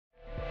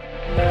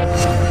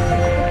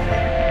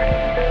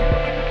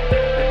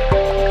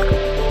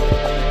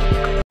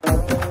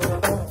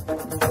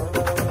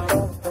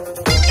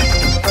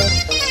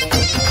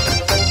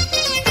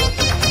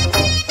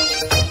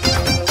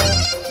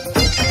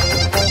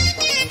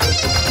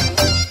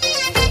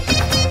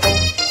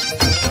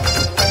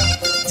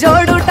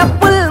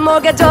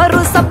మోగె జోరు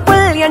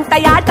సప్పుల్ ఎంట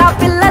యాట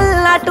పిల్లల్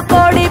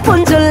నాటుకోడి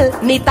పుంజుల్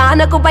నీ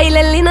తానకు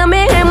బయలెల్లినమే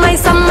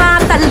మైసమ్మ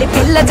తల్లి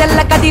పిల్ల జల్ల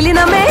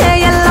కదిలినమే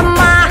ఎల్లమ్మ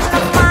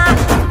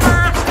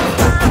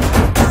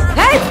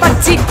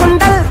పచ్చి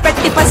కుండల్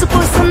పెట్టి పసుపు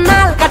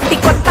సున్నాల్ కట్టి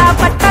కొత్త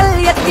పట్టల్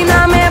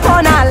ఎత్తినామే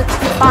బోనాల్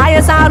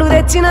పాయసాలు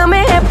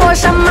తెచ్చినమే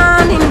పోషమ్మ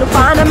నిన్ను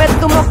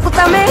పానమెత్తు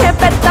మొక్కుతమే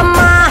పెద్దమ్మ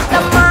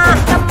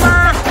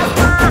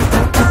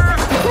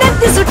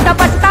నెత్తి సుట్ట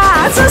పట్ట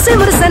చూసి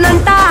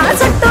ఉరుసనంట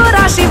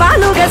చుట్టూరా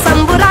శివాలుగే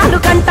సంబురాలు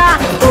కంట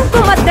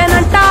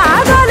కుంకుమద్దెనంట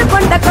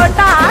గోలుకొండ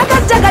కోట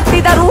గజ్జగట్టి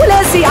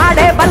దరువులేసి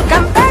ఆడే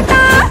బల్కం పేట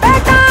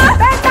పేట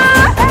పేట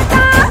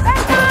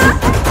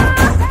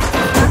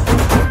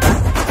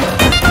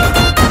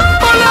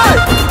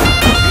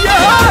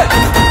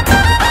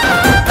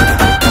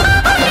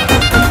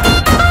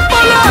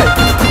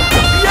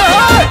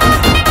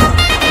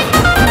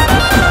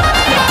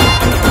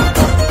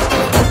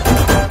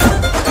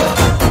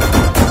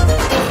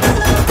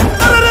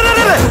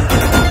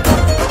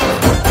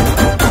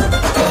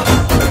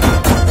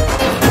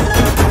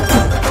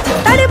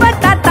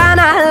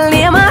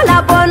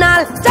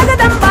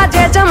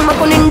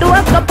నిండు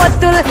ఒక్క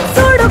పొత్తుల్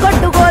చూడు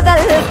గొట్టు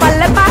గోదల్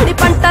పల్లె పాడి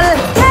పంటల్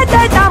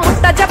ఏటేటా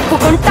ముట్ట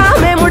చెప్పుకుంటా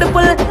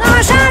మేముడుపుల్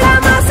ఆషాఢ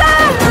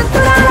మాసాల్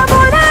అంతురాల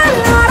బోనాల్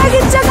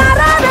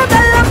ఆరగించగారానే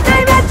బెల్లం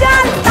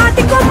నైవేద్యాల్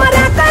తాటి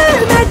కొమ్మరేకల్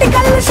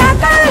మేటికల్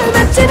శాకల్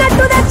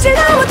మెచ్చినట్టు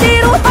తెచ్చినావు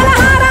తీరు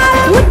పలహారాల్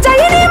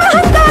ఉజ్జయిని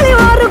మహంకాళి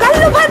వారు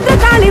గల్లు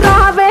భద్రకాళి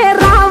రావే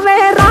రావే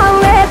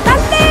రావే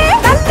తల్లి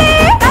తల్లి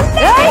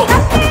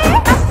తల్లి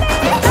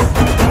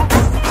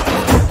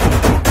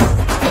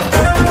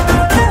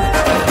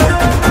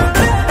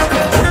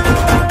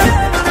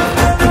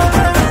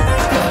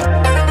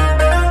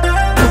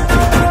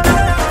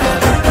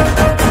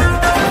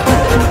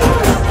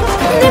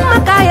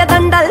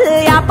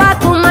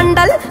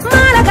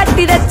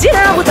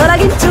తెచ్చినావు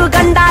తొలగించు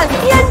గండాల్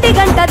ఎండి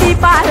గంట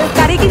దీపాల్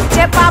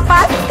కరిగించే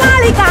పాపాల్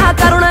కాళికా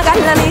కరుణ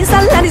గల్లని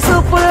సల్లని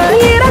సూపుల్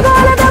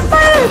ఈరగోల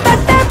దప్పల్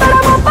తట్టే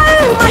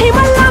పడమపల్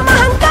మహిమల్ల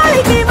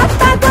మహంకాళికి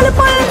వత్త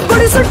కొలుపుల్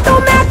గుడి చుట్టూ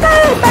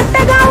మేకల్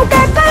పెట్టెగావు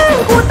కేకల్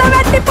కూత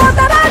వెట్టి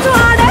పోతరాజు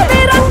ఆడే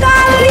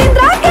వీరంగాల్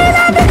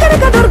ఇంద్రాకీలాది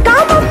కనక దుర్గా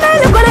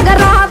మమ్మేలు కొనగ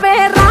రావే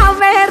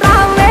రావే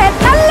రావే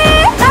తల్లి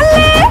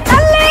తల్లి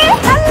తల్లి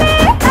తల్లి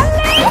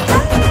తల్లి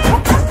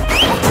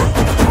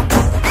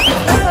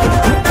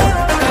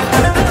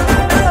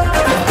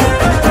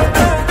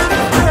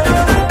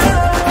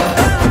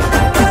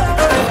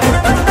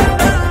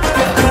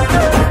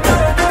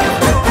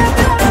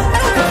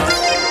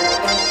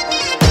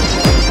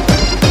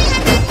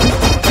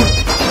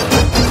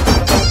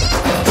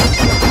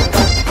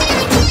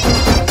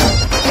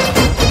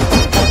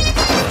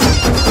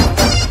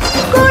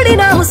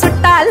కూడినాము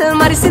సుట్టాల్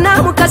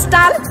మరిసినాము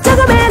కష్టాల్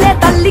జగమేలే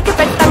తల్లికి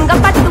పెట్టంగా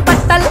పట్టు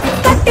పట్టల్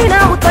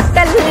కట్టినాము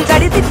తొట్టెల్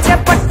జడితిచ్చే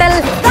పొట్టెల్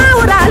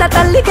రావురాల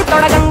తల్లికి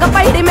తొడగంగ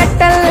పైడి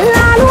మెట్టెల్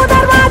లాలు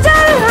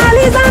దర్వాజల్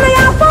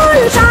ఆలీజానయా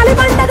పూల్ శాలి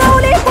బండ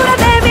గౌలి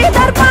పురదేవి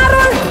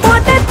దర్బారుల్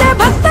పోటెత్తే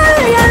భక్తల్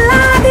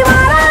ఎల్లాది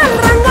వారాల్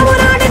రంగము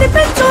నాడిని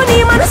పెంచు నీ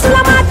మనసుల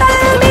మాటల్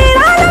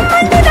మీరాలం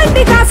మండి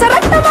దండి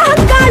కాసరట్ట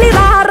మహంకాళి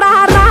రా రా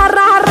రా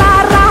రా రా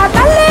రా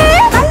తల్లి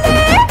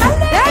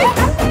తల్లి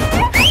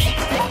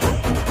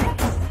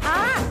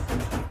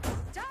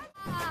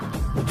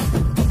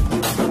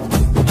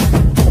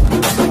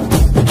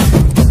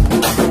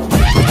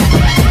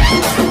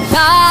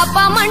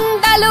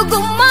మండలు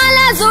గుమ్మాల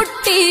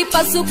జుట్టి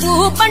పసుపు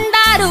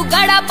పండారు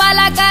గడపల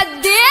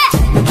గద్దె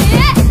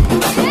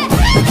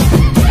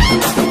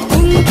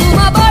కుంకుమ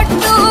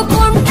బొట్టు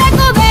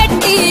పుంటకు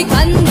పెట్టి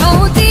గంధం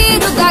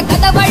తీరుగా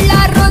గదవళ్ళ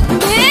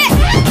రొద్ది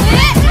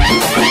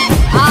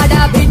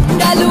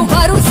ఆడబిడ్డలు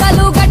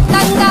వరుసలు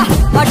గట్టంగా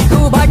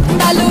పట్టు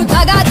బట్టలు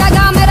తగ తగ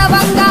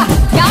మెరవంగా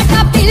యాట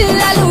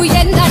పిల్లలు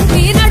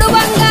ఎన్నంటి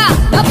నడువంగా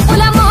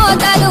డప్పుల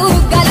మోతలు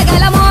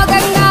గలగల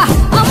మోగంగా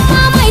అమ్మ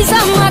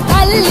మైసమ్మ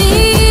తల్లి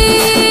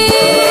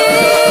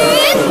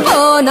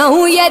బోనం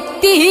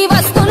ఎత్తి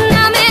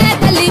వస్తున్నామే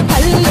తల్లి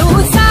కళ్ళు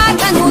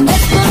సాగను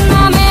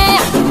తెస్తున్నామే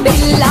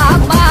పిల్ల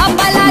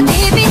పాపల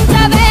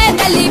దీవించవే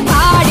తల్లి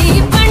పాడి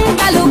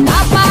పంటలు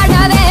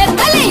కాపాడవే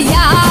తల్లి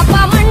యాప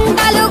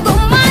మంటలు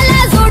గుమ్మాల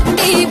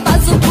సుట్టి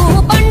పసుపు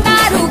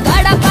బండారు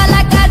గడపల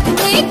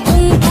కత్తి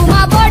కుంకుమ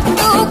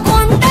బొట్టు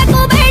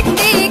కుంటకు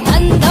పెట్టి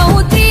గంధం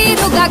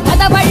తీరుగా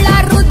కదబళ్ళ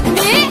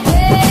రుద్ది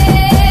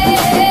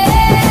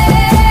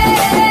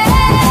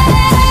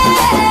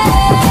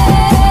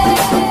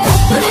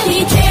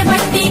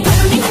చేపట్టి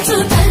కరుణించు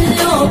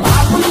తల్లో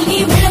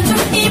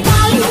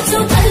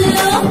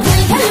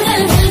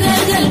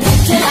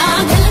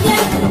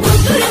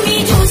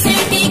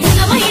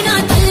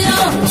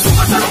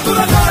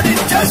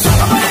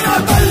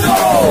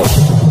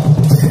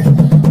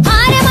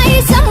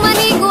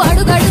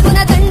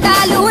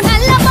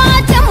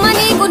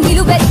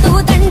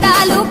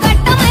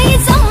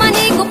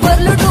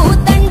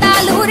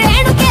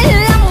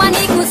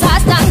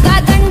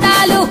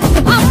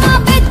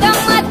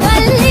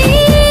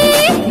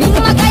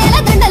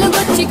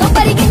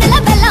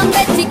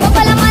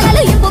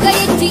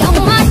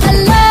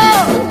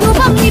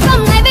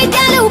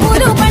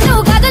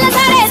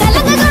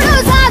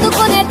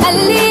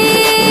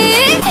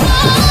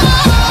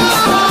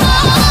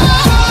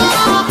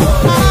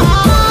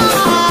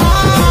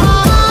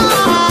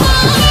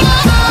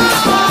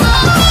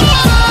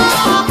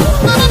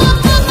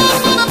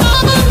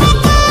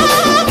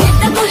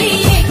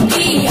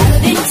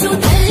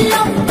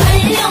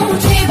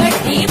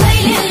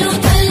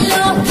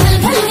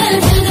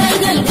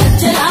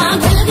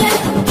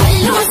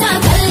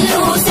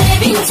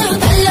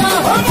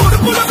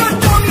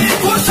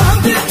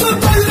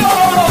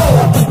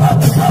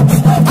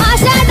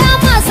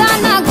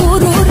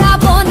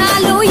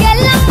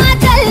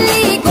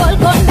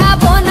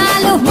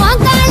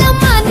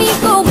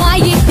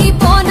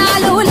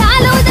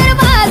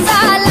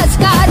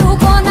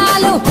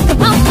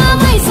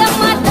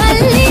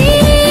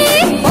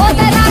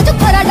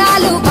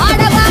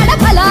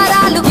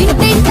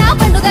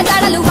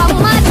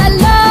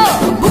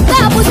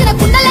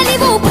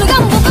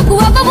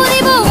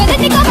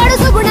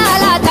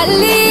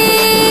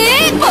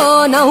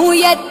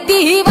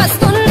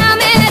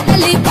వస్తున్నామే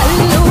తల్లి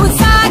కళ్ళు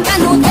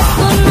సాగను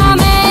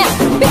తెస్తున్నామే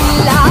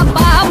పిల్ల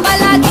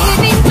పాపల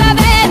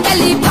దీవించవే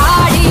తల్లి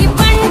పాడి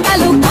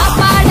పంటలు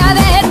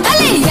కాపాడవే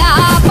తల్లి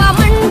యాప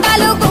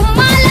మంటలు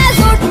గుమ్మాల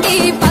చుట్టి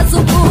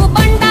పసుపు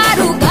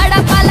బండారు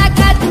గడపల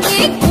కత్తి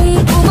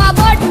కుంకుమ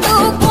బొట్టు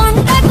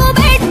కుంటకు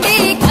పెట్టి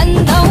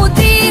గంధం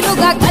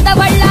తీరుగా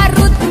కదవళ్ళ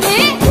రుద్ది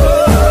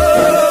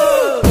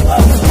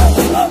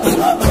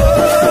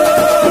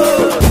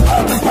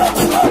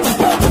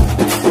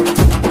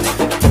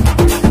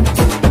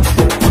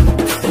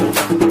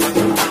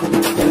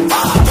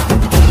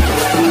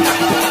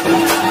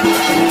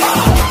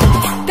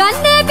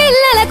కన్నె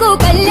పిల్లలకు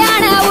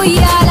కళ్యాణ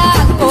ఉయ్యాల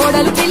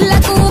కోడలు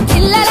పిల్లకు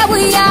పిల్లల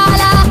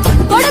ఉయ్యాల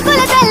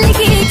కొడుకుల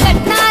తల్లికి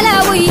కట్నాల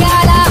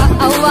ఉయ్యాల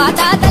అవ్వ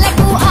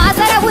తాతలకు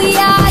ఆసర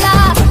ఉయ్యాల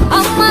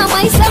అమ్మ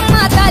మైసమ్మ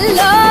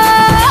తల్లో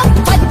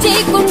పచ్చి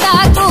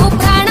కుండాకు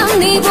ప్రాణం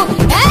నీవు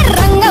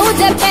రంగవు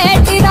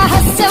చెప్పేటి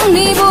రహస్యం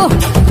నీవు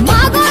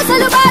మా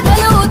గోసలు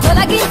బాధలు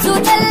తొలగించు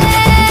తల్లే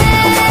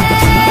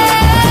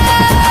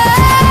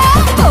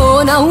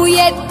కోనం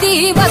ఎత్తి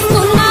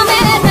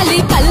వస్తున్నామే తల్లి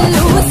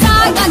కళ్ళు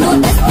సాగను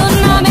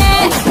తెస్తున్నామే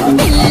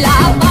పిల్ల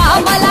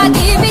పాపల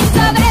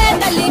దీవించవే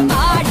తల్లి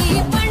పాడి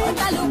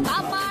పంటలు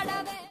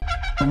కాపాడవే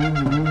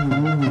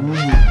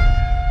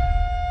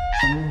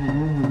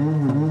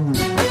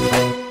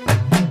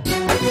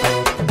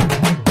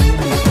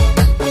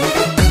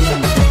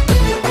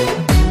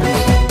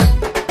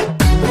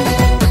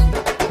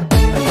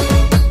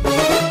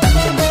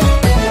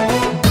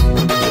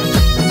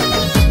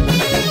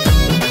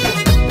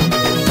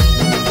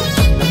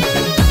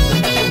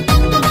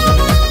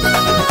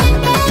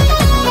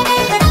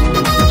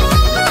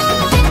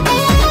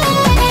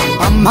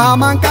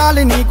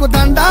మామంకాలి నీకు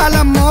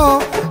దండాలమ్మో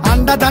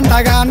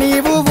అండదండగా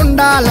నీవు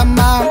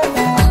ఉండాలమ్మా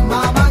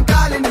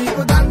మామంకాలి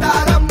నీకు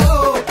దండాలమ్మో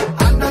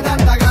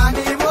అండదండగా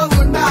నీవు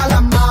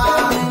ఉండాలమ్మా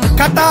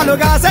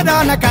కట్టాలుగా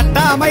సదాన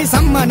కట్టామై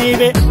సమ్మ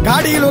నీవే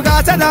గాడీలుగా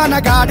సదాన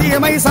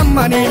గాడీమై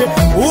సమ్మ నీవే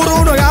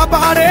ఊరునుగా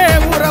పాడే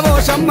ఊరవో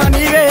సమ్మ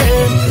నీవే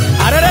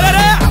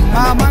అరెరెరే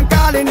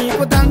మామంకాలి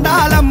నీకు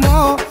దండాలమ్మో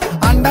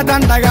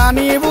అండదండగా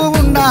నీవు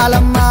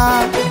ఉండాలమ్మా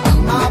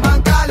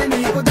మామంకాలి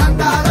నీకు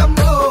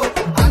దండాలమ్మో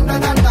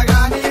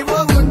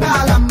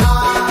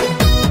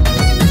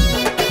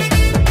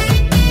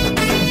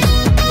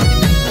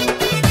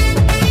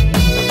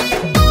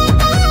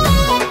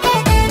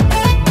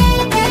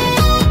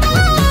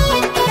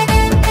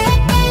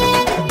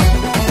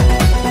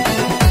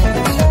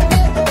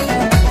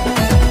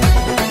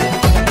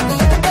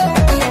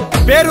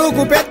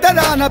పెరుగు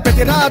పెద్దదాన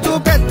పెతిరాజు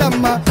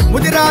పెద్దమ్మ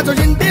ముదిరాజు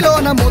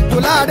ఇంటిలోన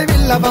ముద్దులాడి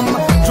విల్లవమ్మ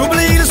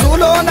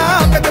జుబ్లీసులోన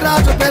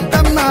పెద్దరాజు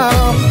పెద్దమ్మ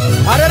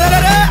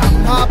అరెరెరే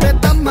అమ్మ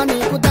పెద్దమ్మ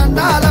నీకు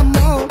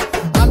దండాలమ్మో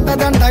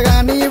అండదండగా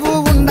నీవు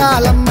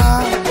ఉండాలమ్మా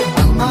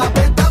అమ్మ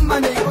పెద్దమ్మ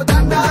నీకు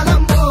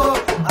దండాలమ్మో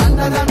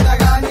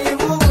అండదండగా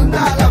నీవు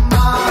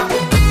ఉండాలమ్మా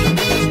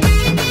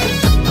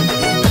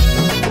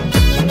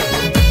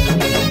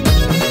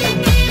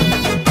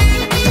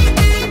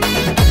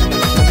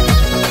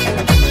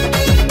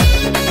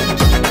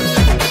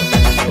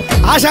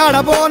ఆషాఢ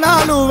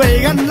బోనాలు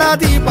వేగండ్ల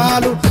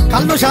దీపాలు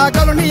కళ్ళు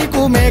శాఖలు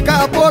నీకు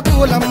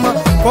మేకపోతూలమ్మ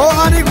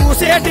కోహని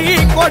కూసేటి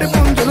కోడి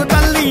పుంజులు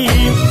తల్లి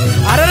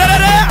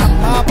అరెరెరే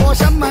అమ్మ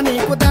పోషమ్మ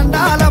నీకు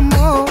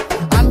దండాలమ్మో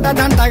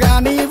అండదండగా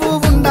నీవు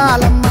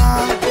ఉండాలమ్మా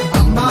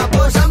అమ్మ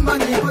పోషమ్మ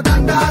నీకు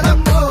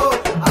దండాలమ్మో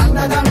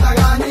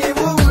అండదండగా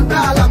నీవు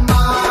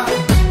ఉండాలమ్మా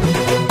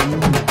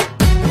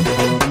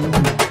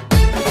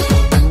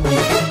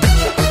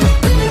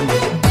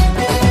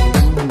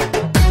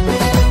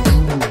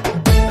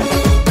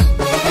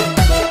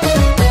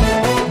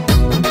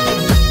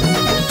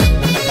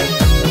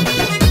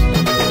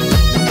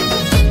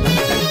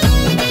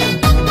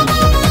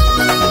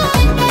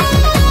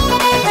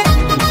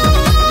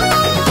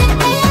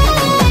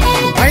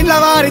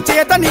వారి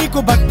చేత నీకు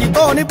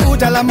భక్తితోని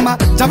పూజలమ్మ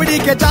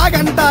చవిడికే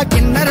జాగంట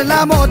కిన్నెరల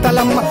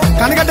మోతలమ్మ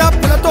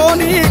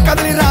కనగడప్పులతోని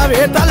కదిలి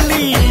రావే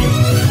తల్లి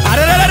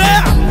అరెరెరే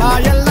అమ్మ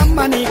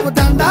ఎల్లమ్మ నీకు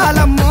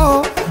దండాలమ్మో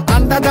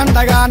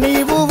అండదండగా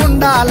నీవు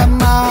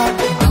ఉండాలమ్మా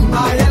అమ్మ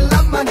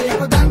ఎల్లమ్మ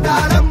నీకు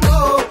దండాలమ్మో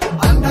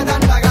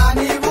అండదండగా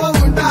నీవు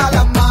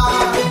ఉండాలమ్మా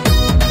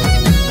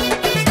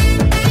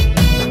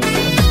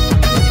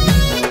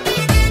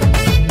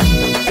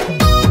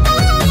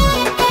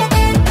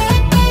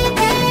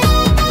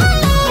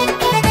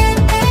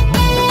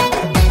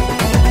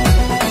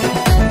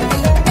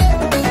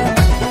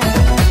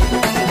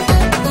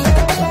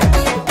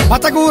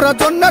పచకూర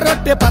జొన్న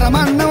రొట్టె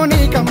పరమన్నం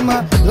నీకమ్మ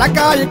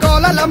లకాయి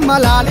కోలలమ్మ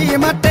లాలి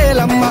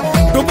మట్టేలమ్మ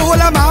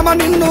డుబుల మామ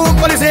నిన్ను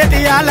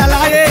కొలిసేటి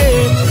అలలాయే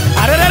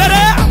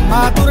అరెరెరే అమ్మ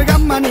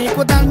దుర్గమ్మ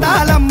నీకు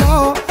దండాలమ్మో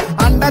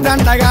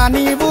అండదండగా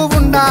నీవు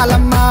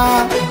ఉండాలమ్మా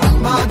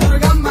అమ్మ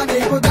దుర్గమ్మ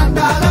నీకు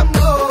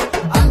దండాలమ్మో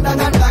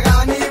అండదండగా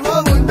నీవు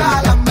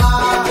ఉండాలమ్మా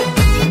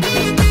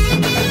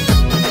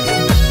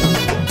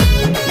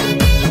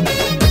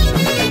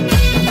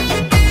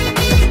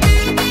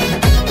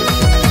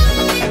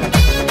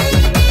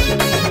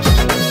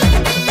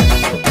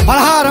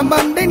పలహారం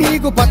బండి నీకు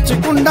నీకు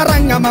పచ్చికుండ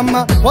రంగమమ్మ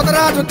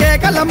పొదరాజు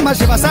కేకలమ్మ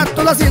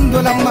శివసత్తుల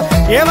సింధులమ్మ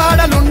ఏ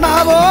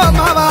వాడలున్నావో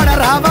మా వాడ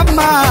రావమ్మ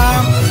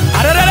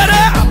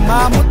అరెరెరే అమ్మ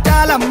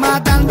ముత్యాలమ్మ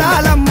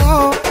దండాలమ్మో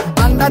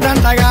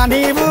అండదండగా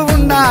నీవు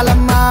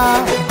ఉండాలమ్మా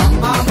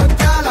అమ్మ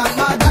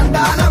ముత్యాలమ్మ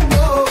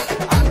దండాలమ్మో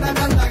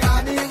అండదండగా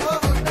నీవు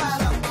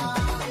ఉండాలమ్మా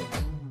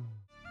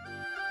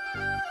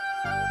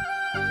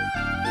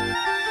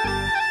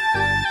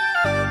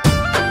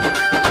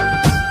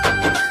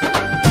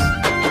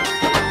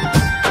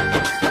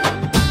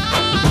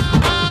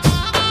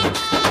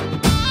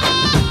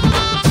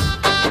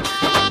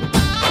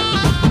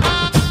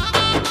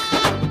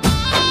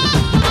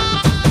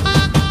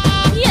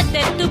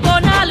ఎత్తెత్తు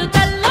బోనాలు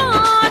తల్లో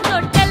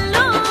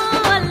తొట్టెల్లో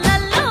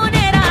అల్లల్లో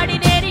నేరాడి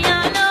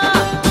నేరియాలో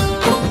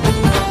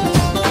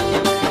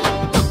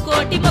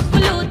కోటి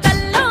మొక్కులు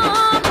తల్లో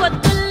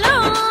పొద్దుల్లో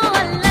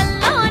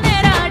అల్లల్లో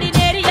నేరాడి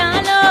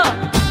నేరియాలో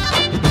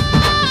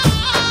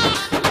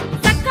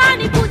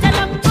సక్కాని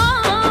పూజలమ్మో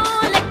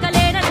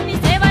లెక్కలేనన్ని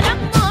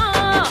సేవలమ్మో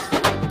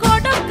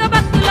కోటొక్క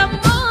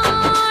భక్తులమ్మో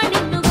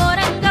నిన్ను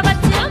ఘోరంగా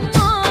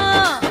వచ్చిరమ్మో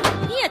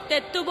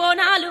ఎత్తెత్తు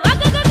బోనాలు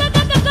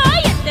అగగగగగగ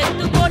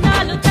ఎత్తెత్తు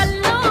బోనాలు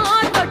తల్లో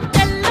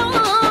తొట్టెల్లో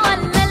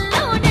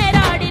అల్లల్లో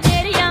నేరాడి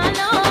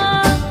నేరియాలో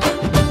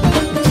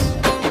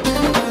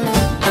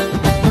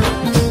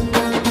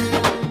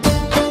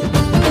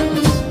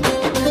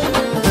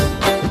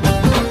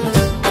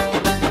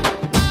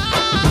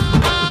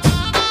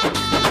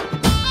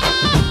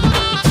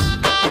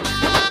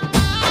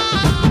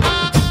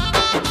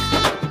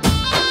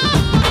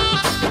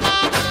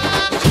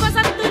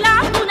శివసత్తుల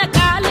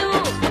పునకాలు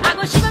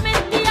అగో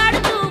శివమెత్తి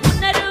ఆడుతూ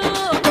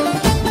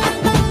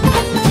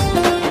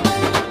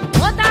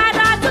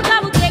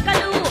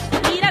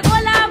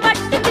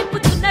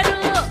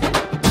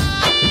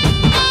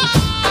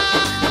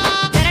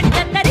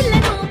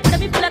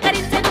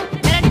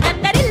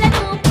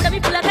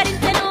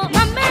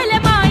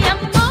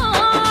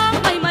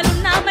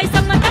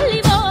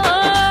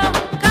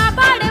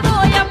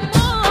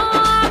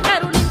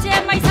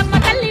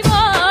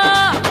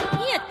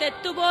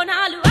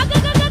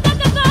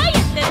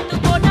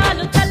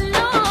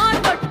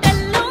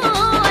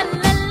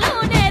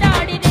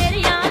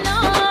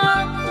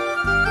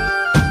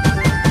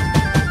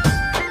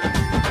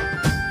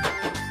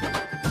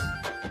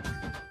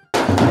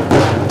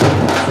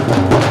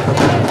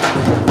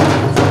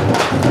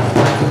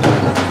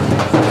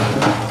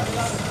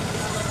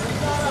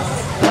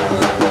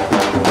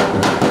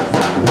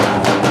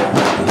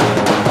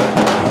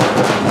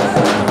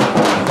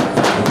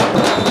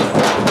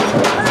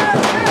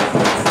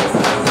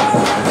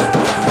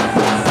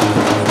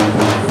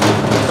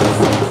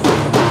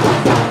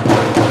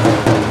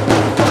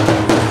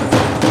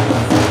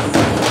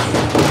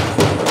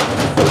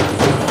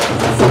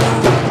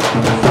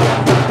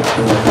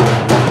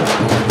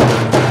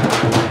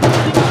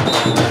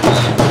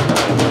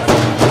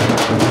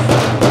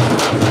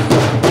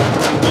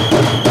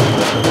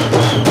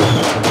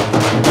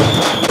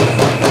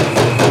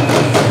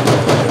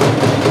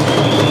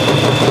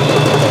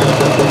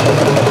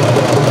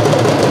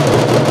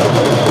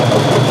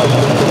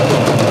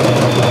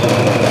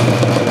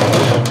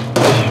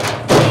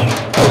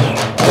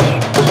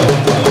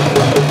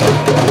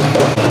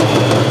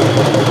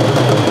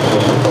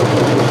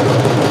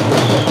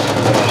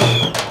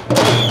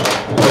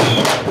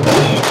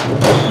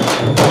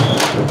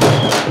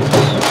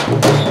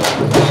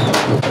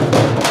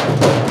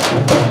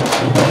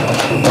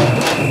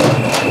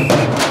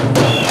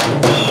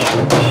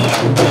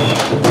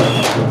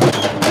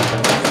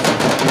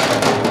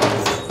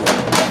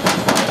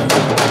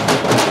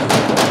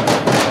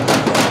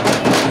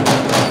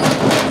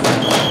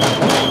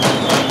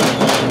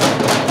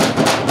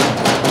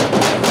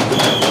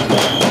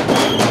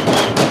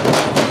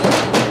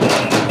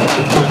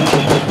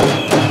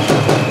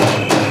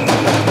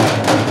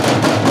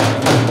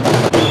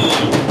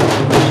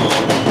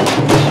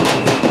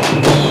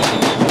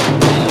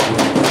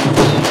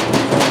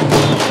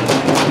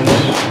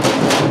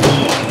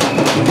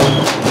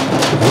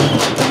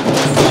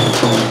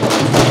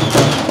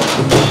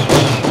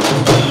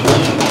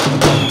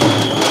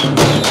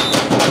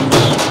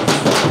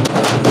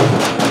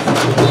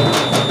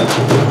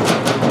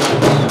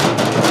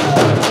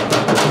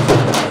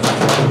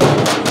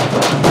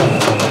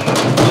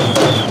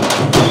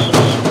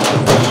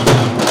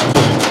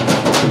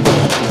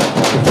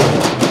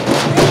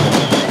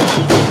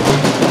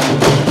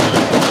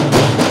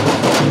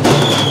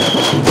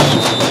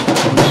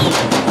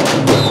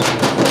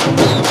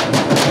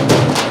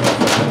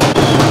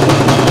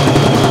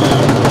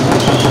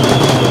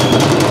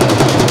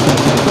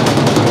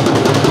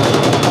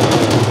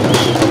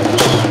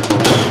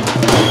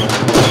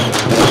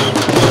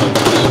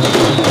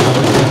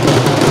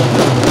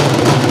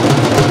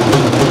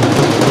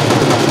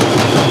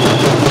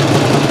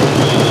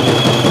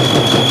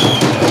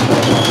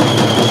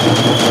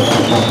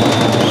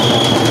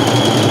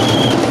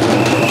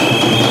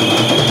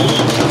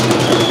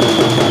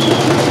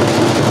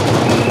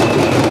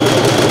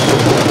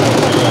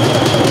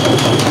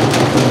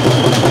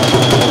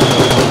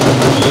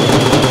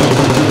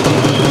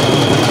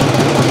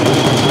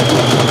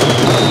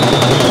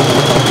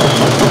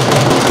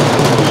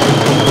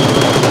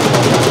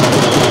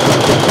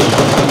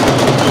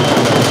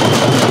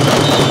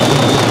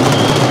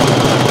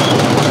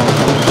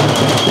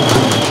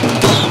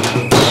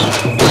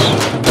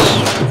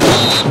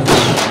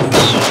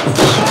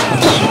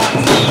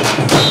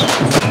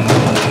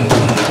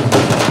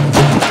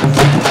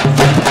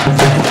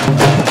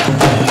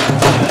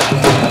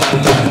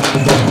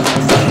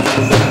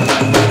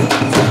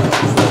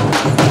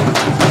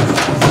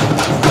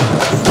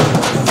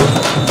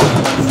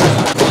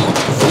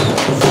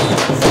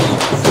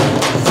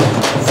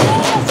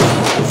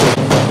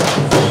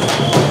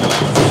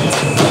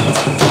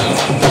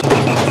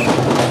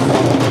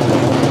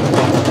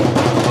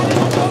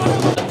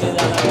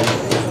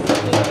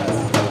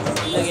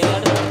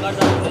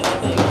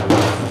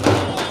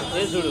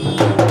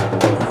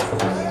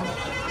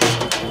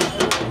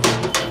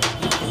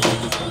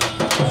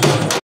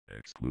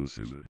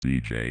exclusive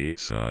DJ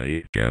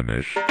Sai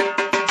Ganesh.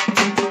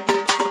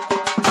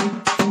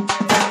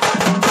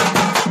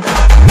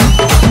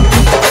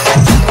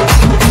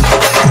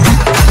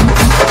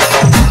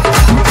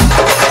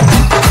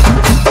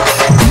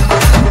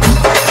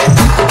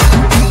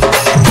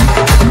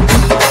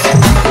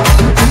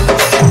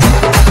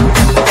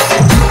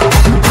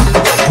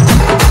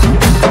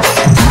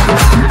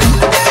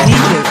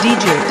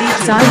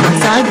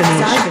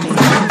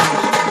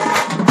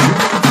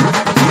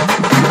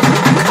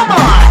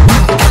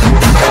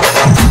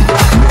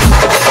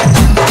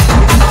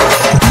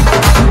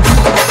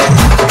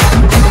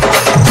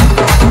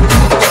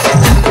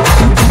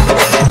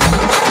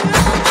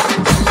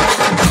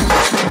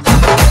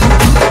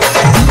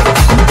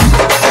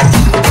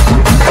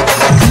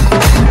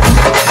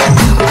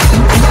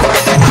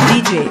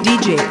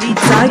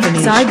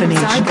 Sai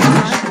Ganesh.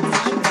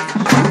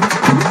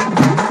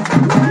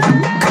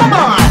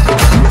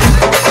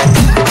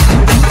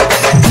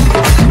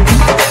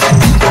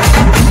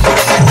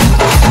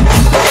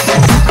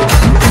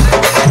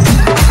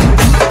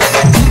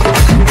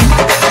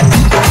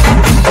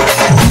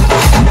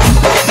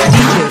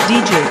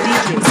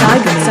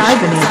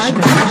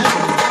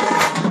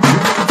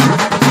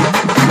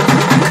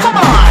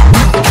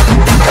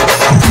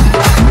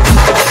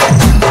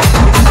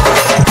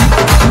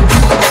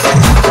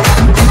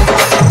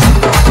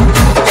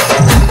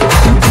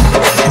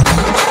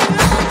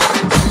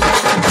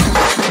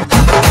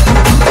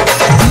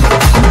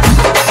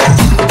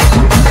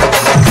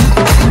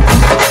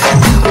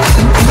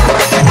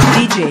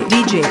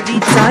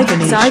 DJ Sai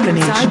Ganesh. Sai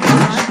Ganesh. Sai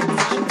Ganesh.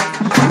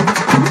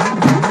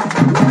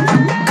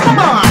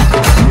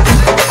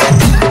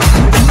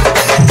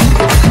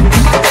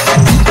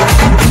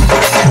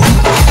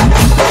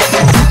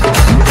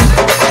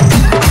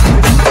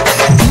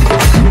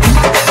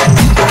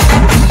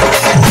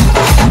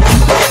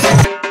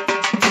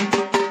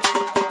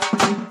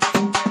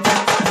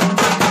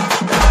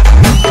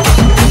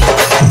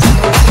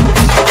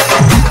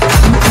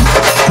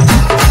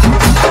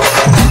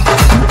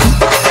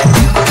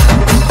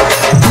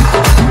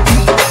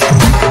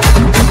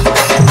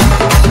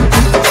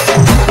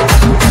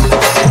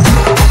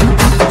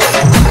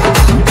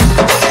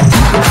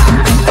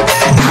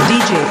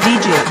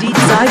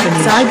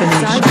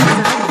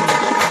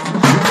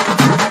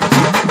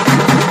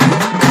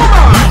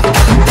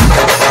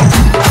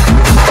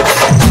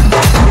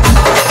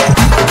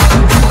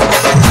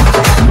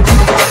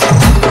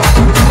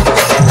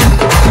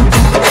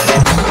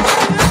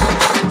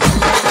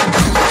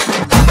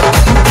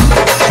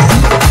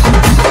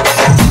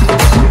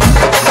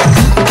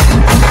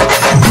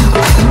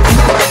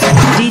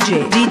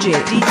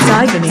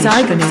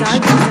 Sai Ganesh. Sai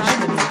Ganesh.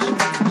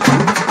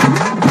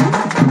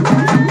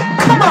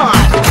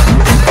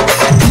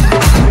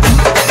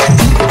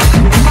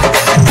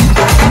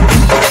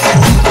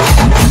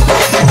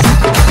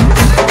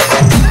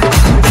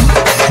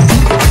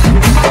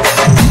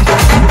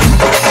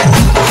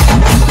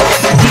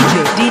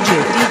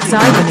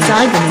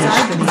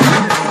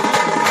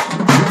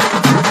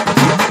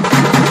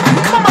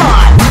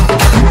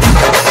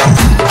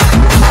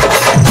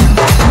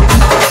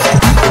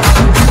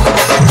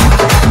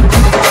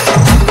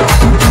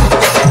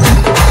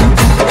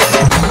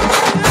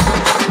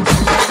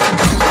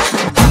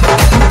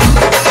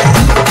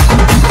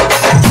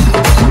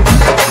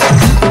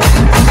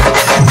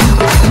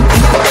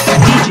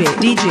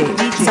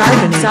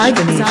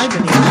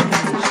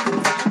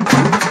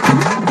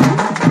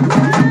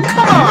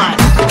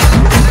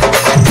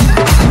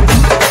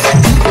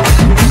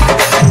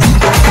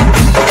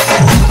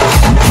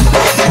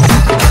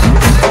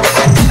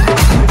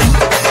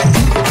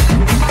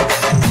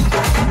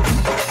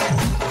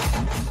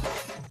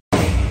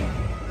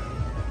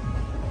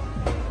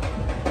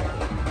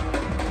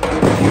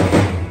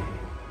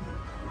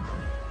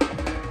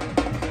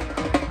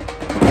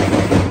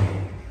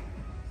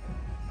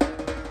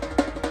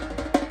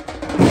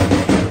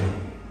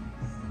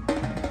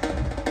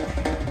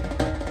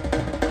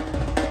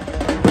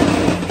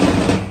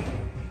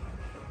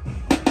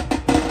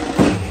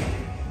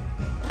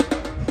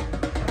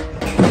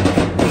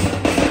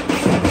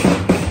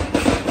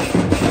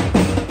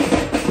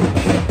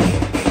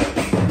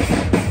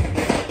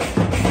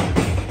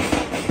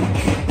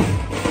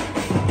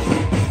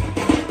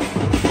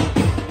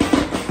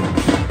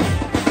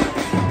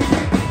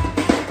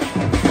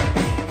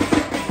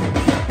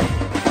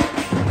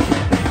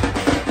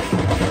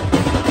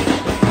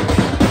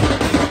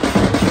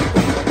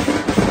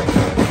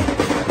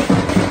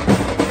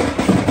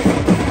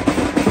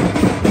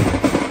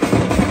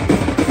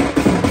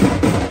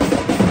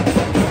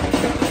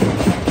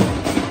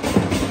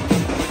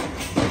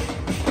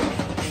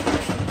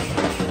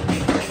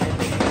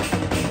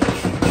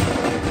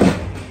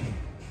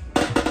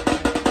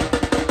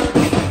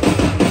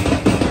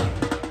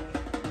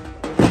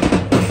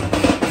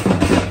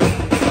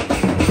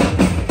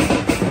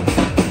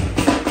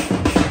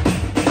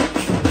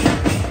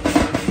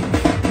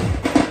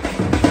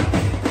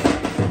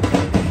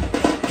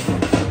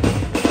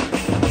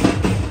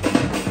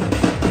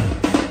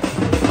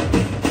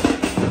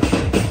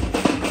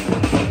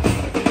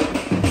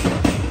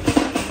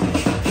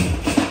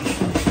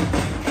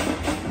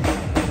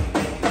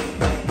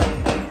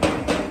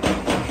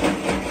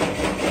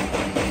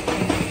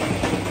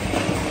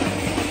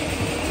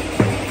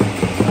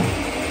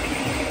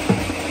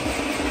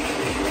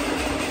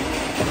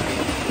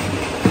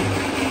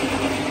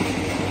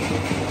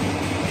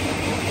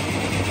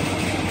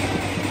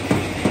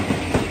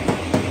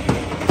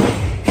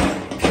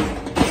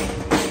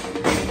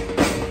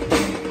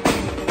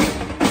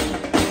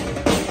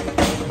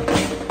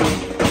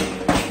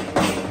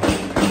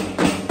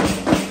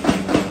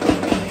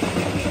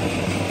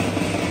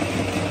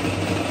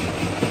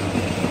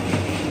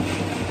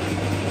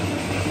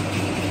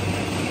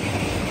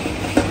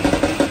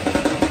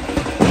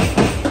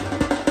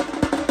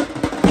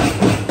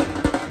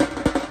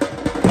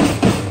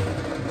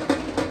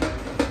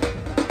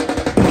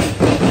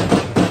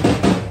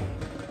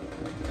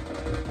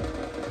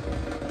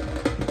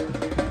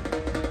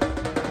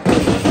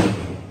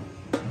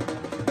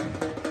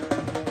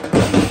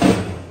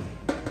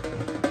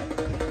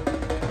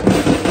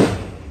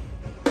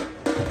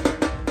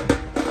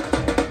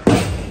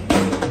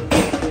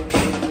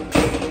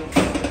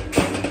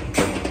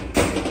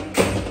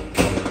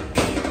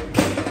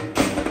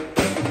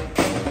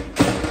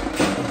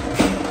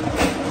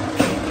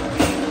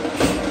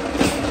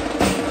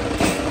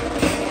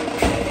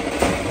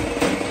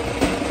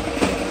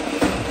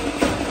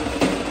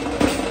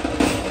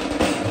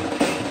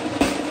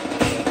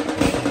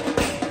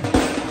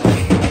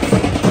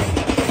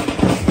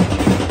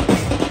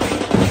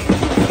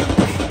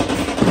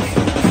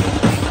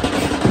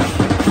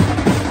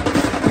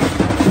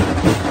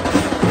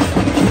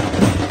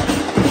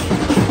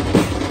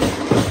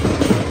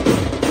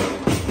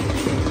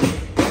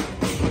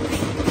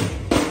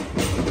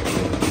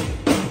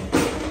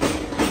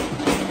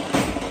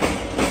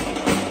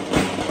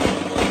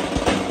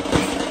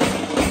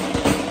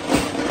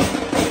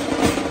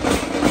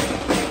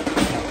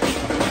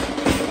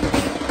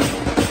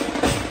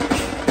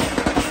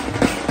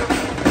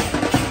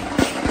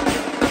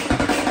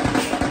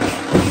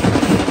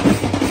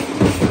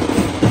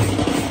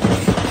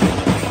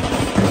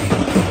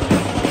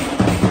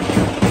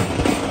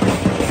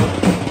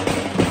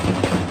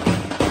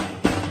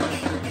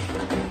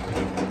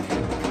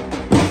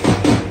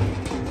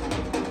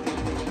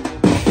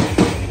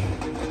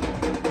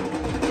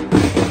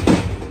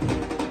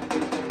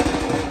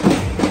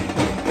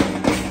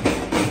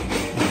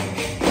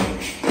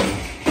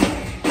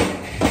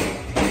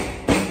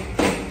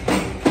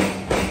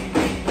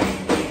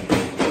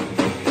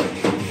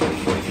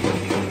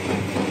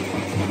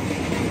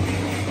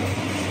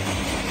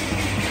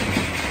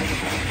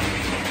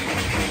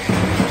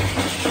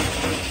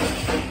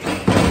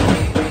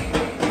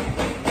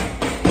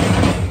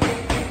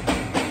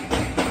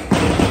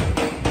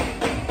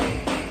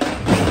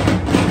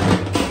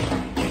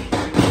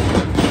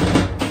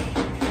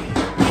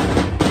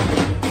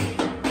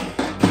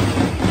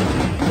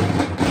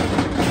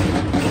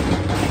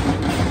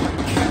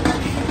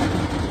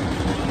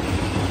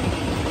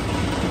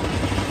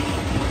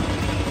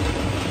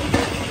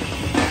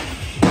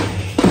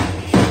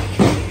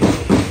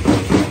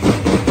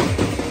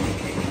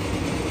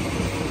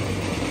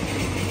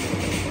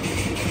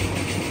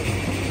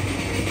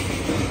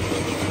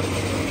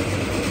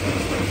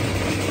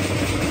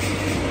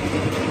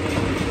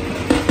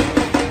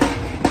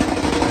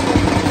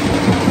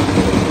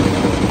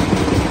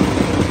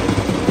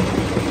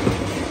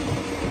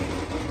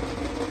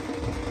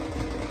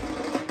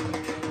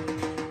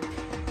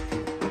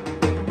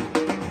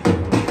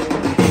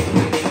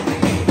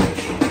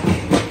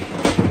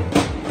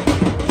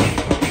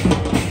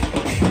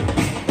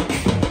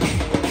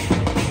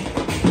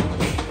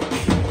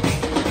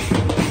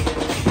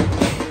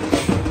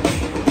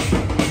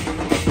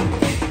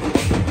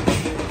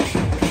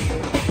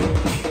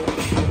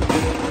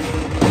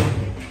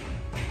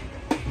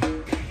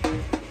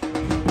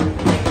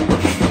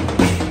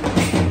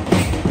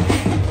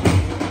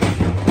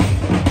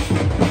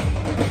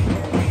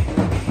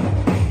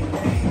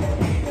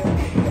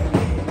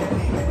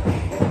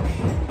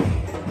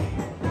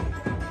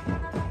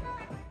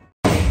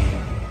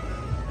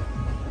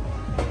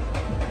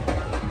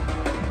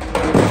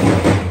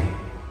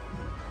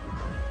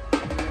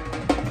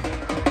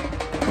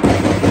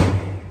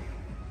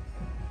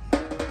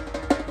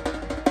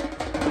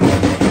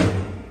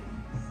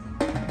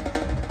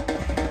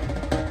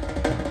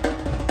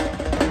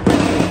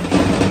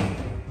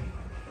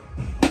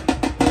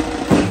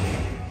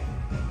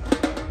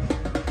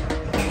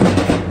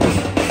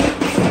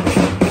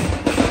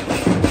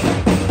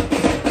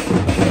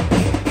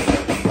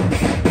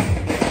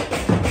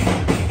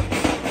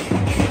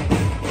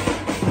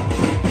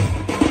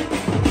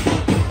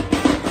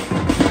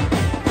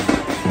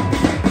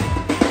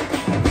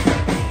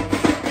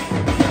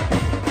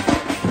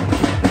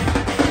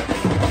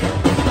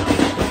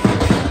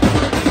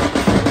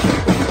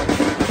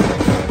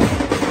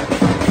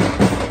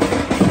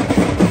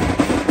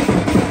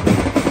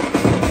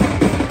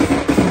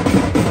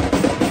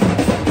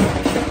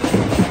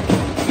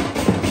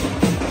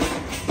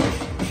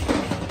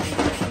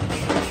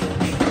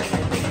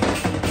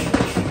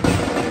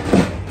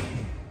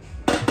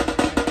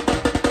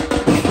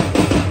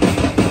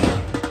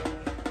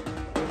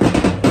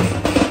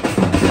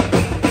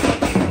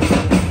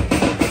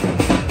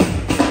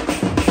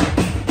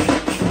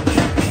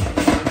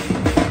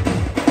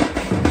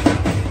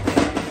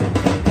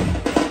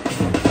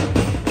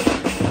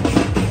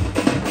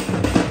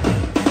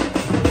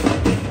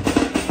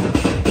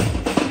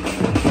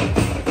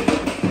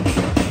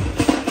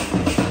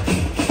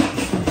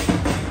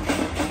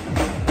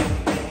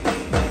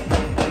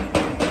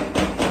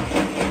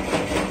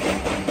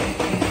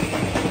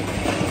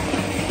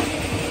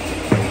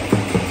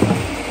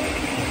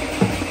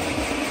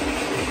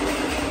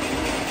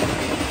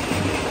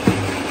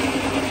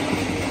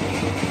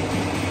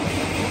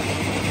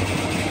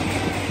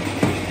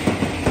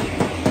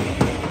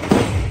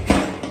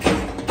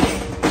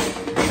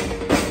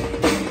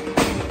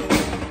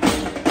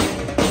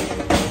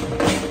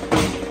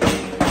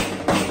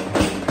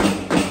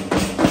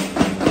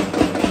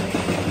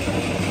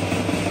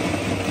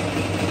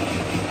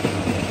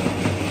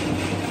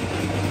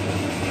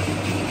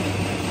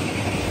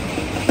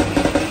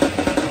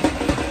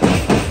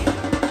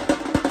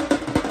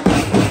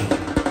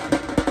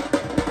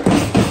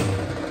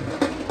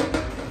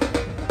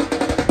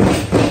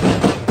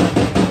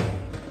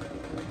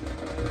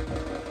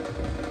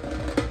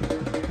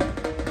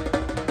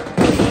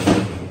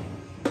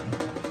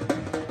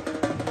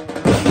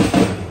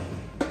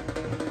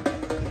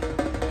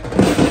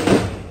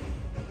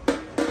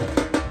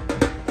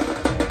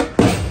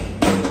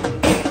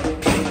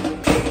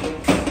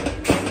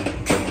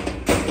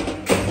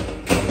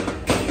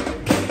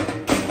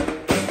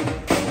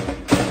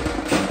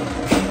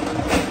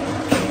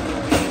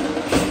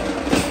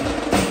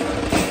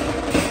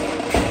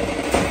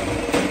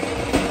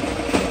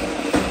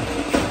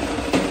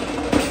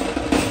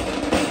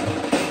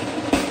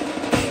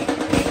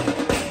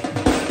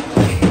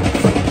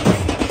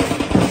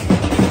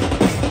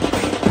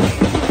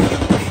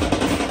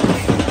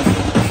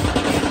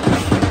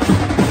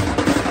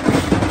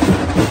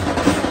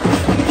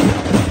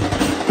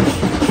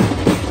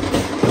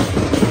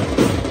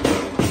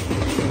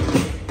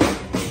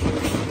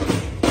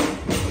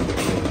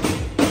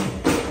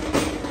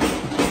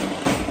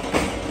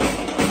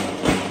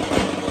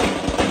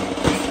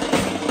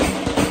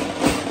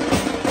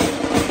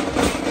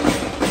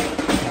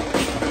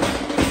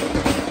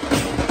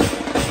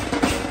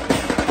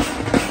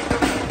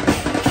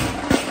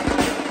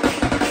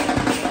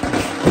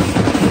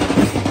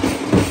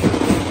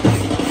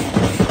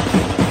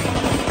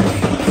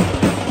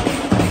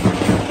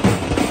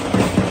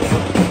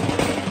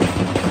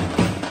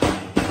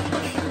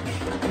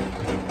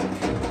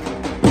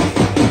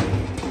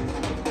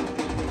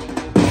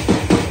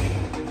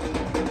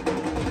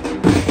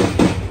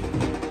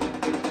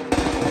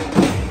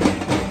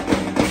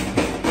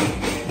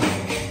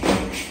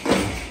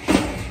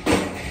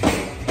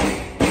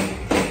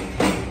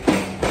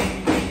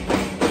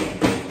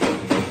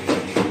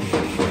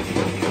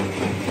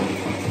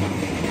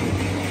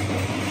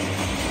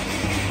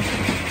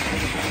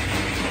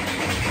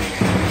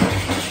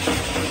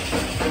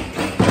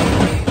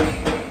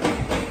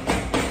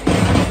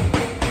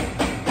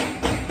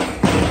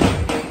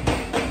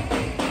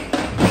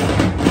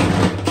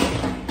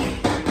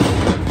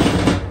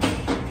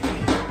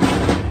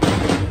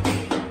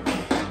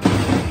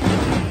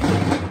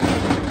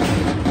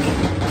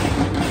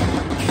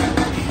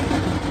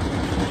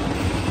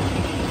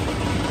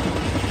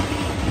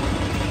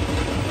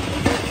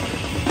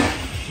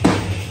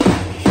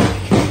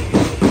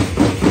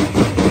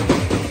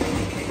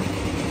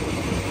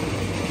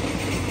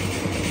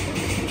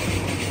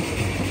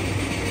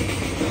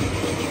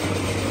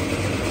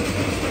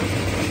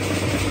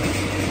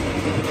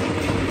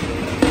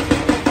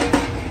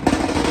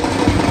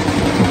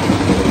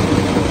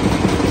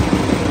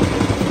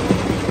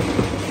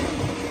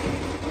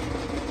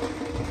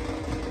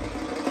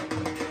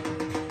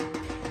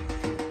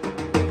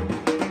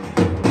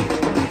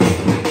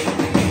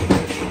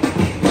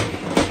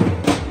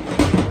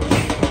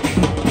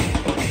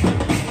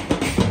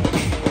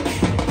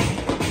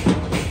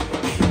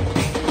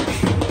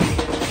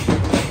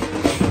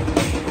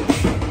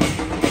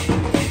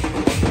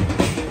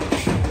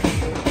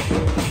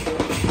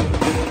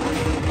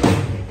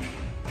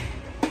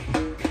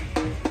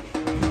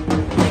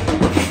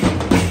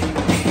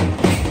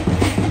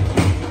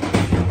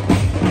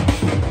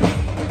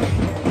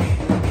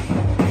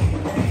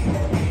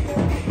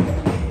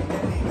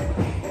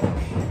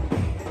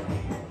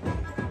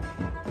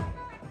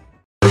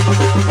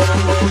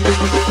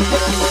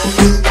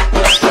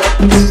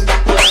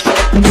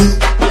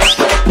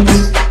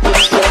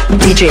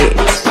 DJ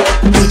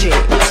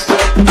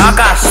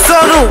Akash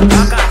Sonu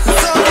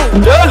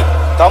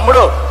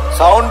తమ్ముడు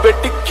సౌండ్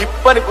పెట్టి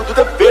గిప్పని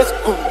గుద్దుతే బేస్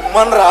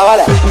గుమ్మని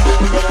రావాలి.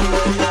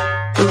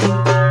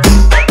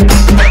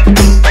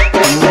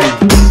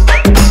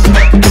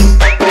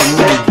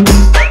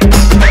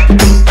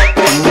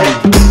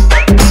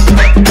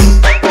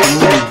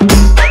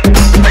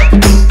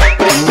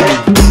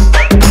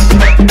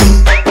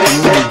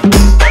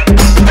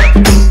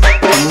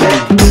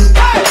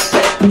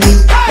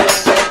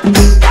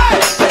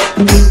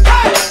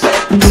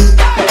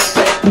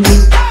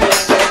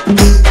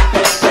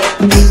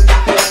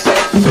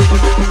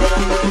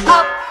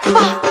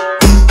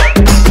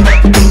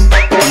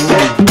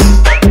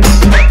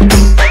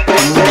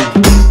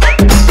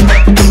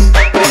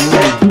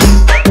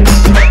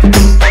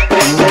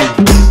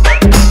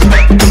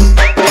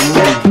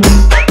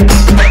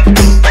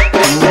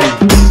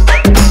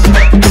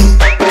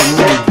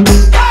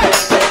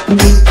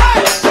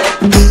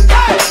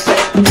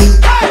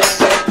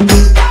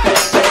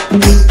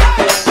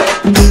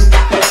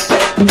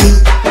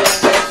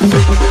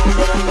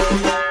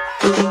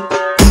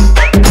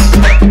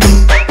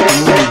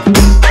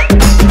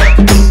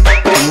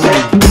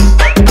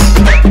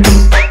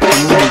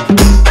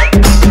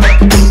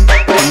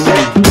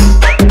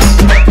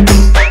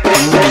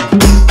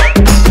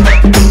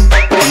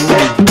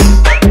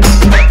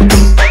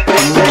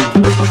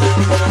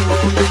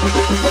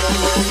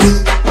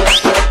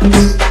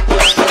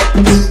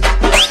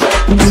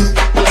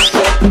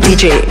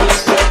 DJ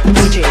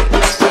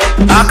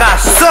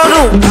ఆకాశ్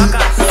సోను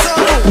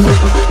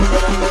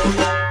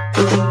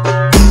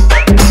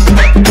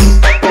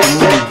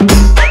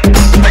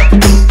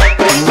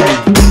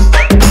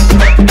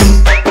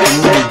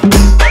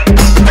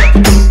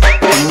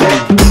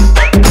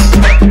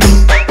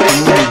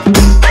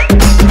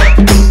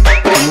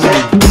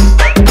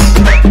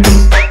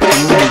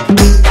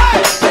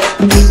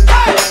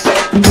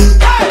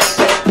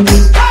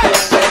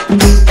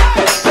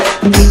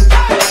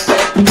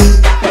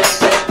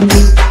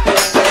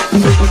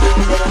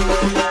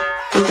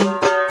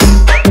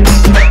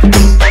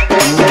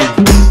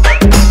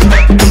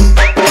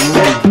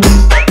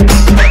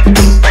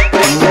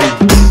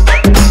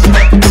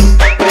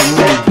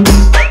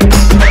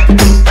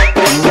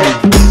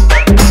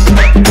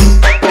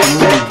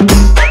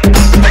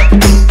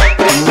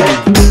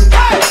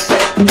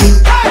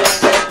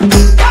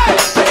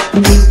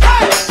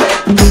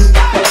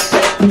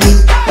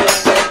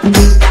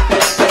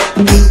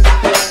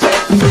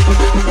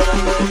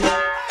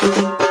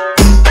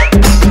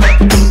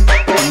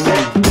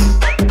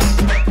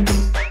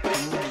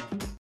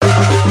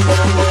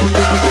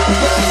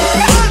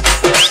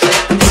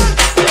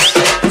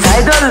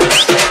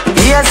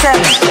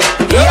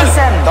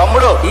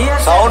తమ్ముడు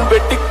సౌండ్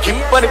పెట్టి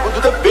గిప్పని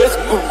గుద్దుతే బేస్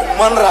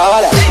గుమ్మని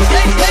రావాలి.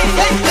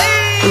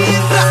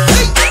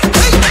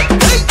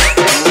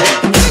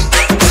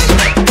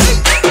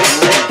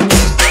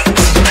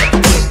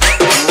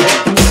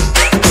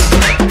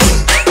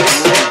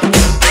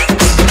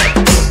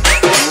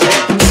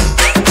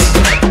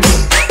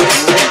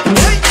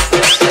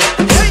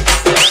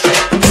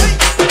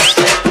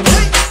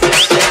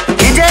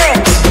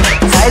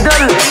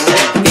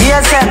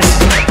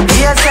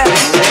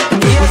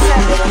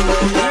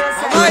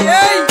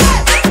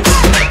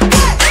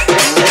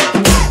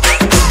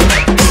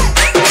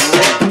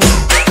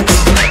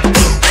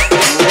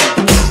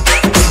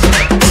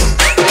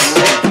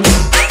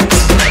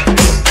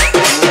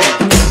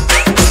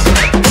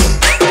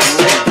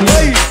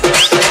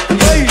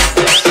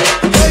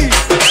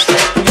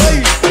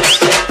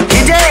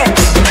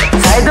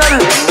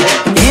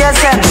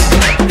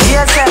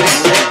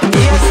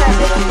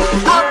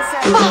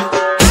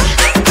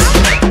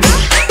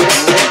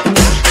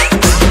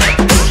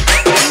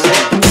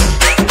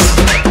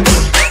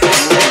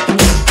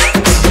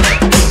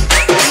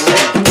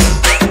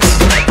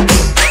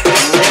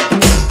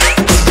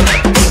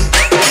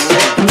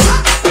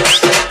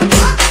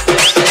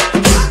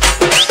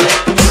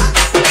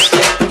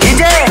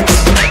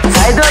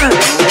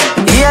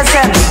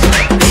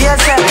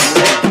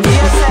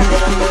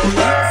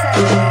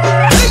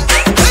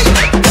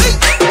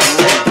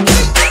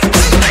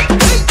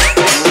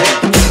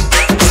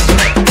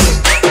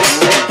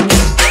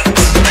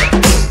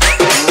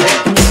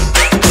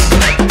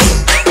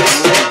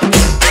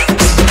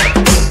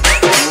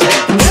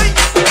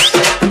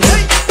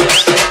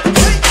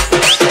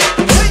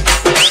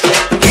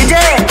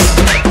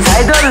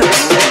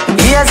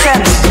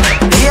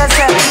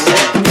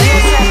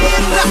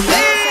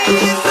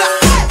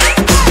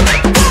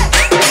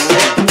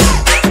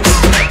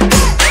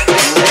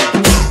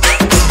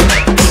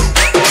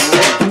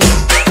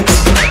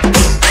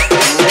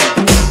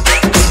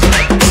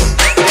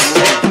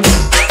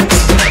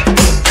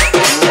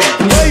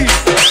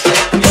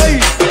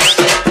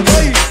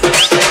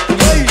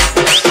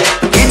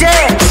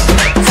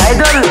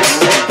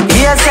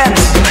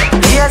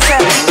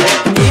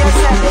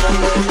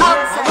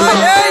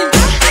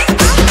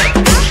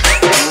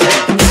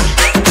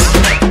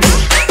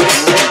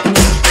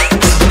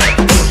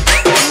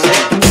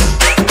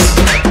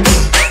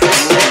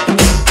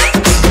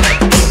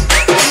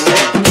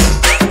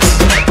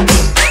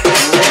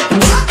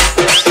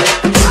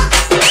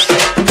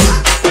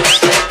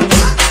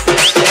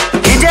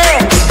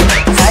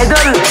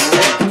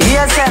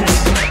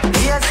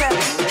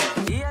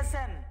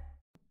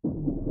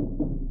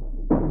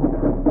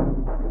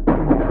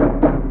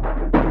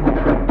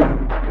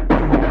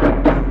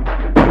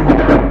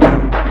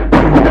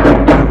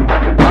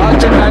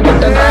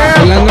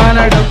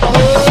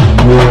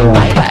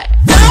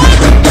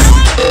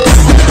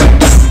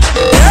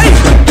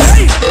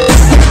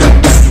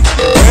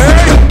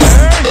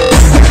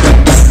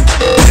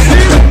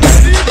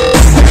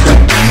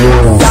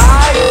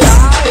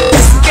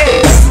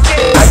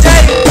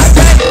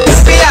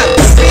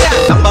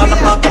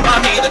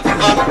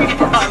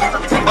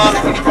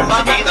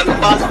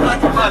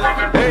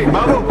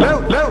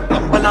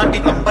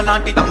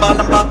 తంబలాంటి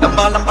తంబాలంబా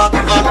తంబాలంబా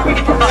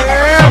తంబలాంటి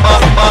తంబాలంబా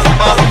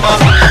తంబాలంబా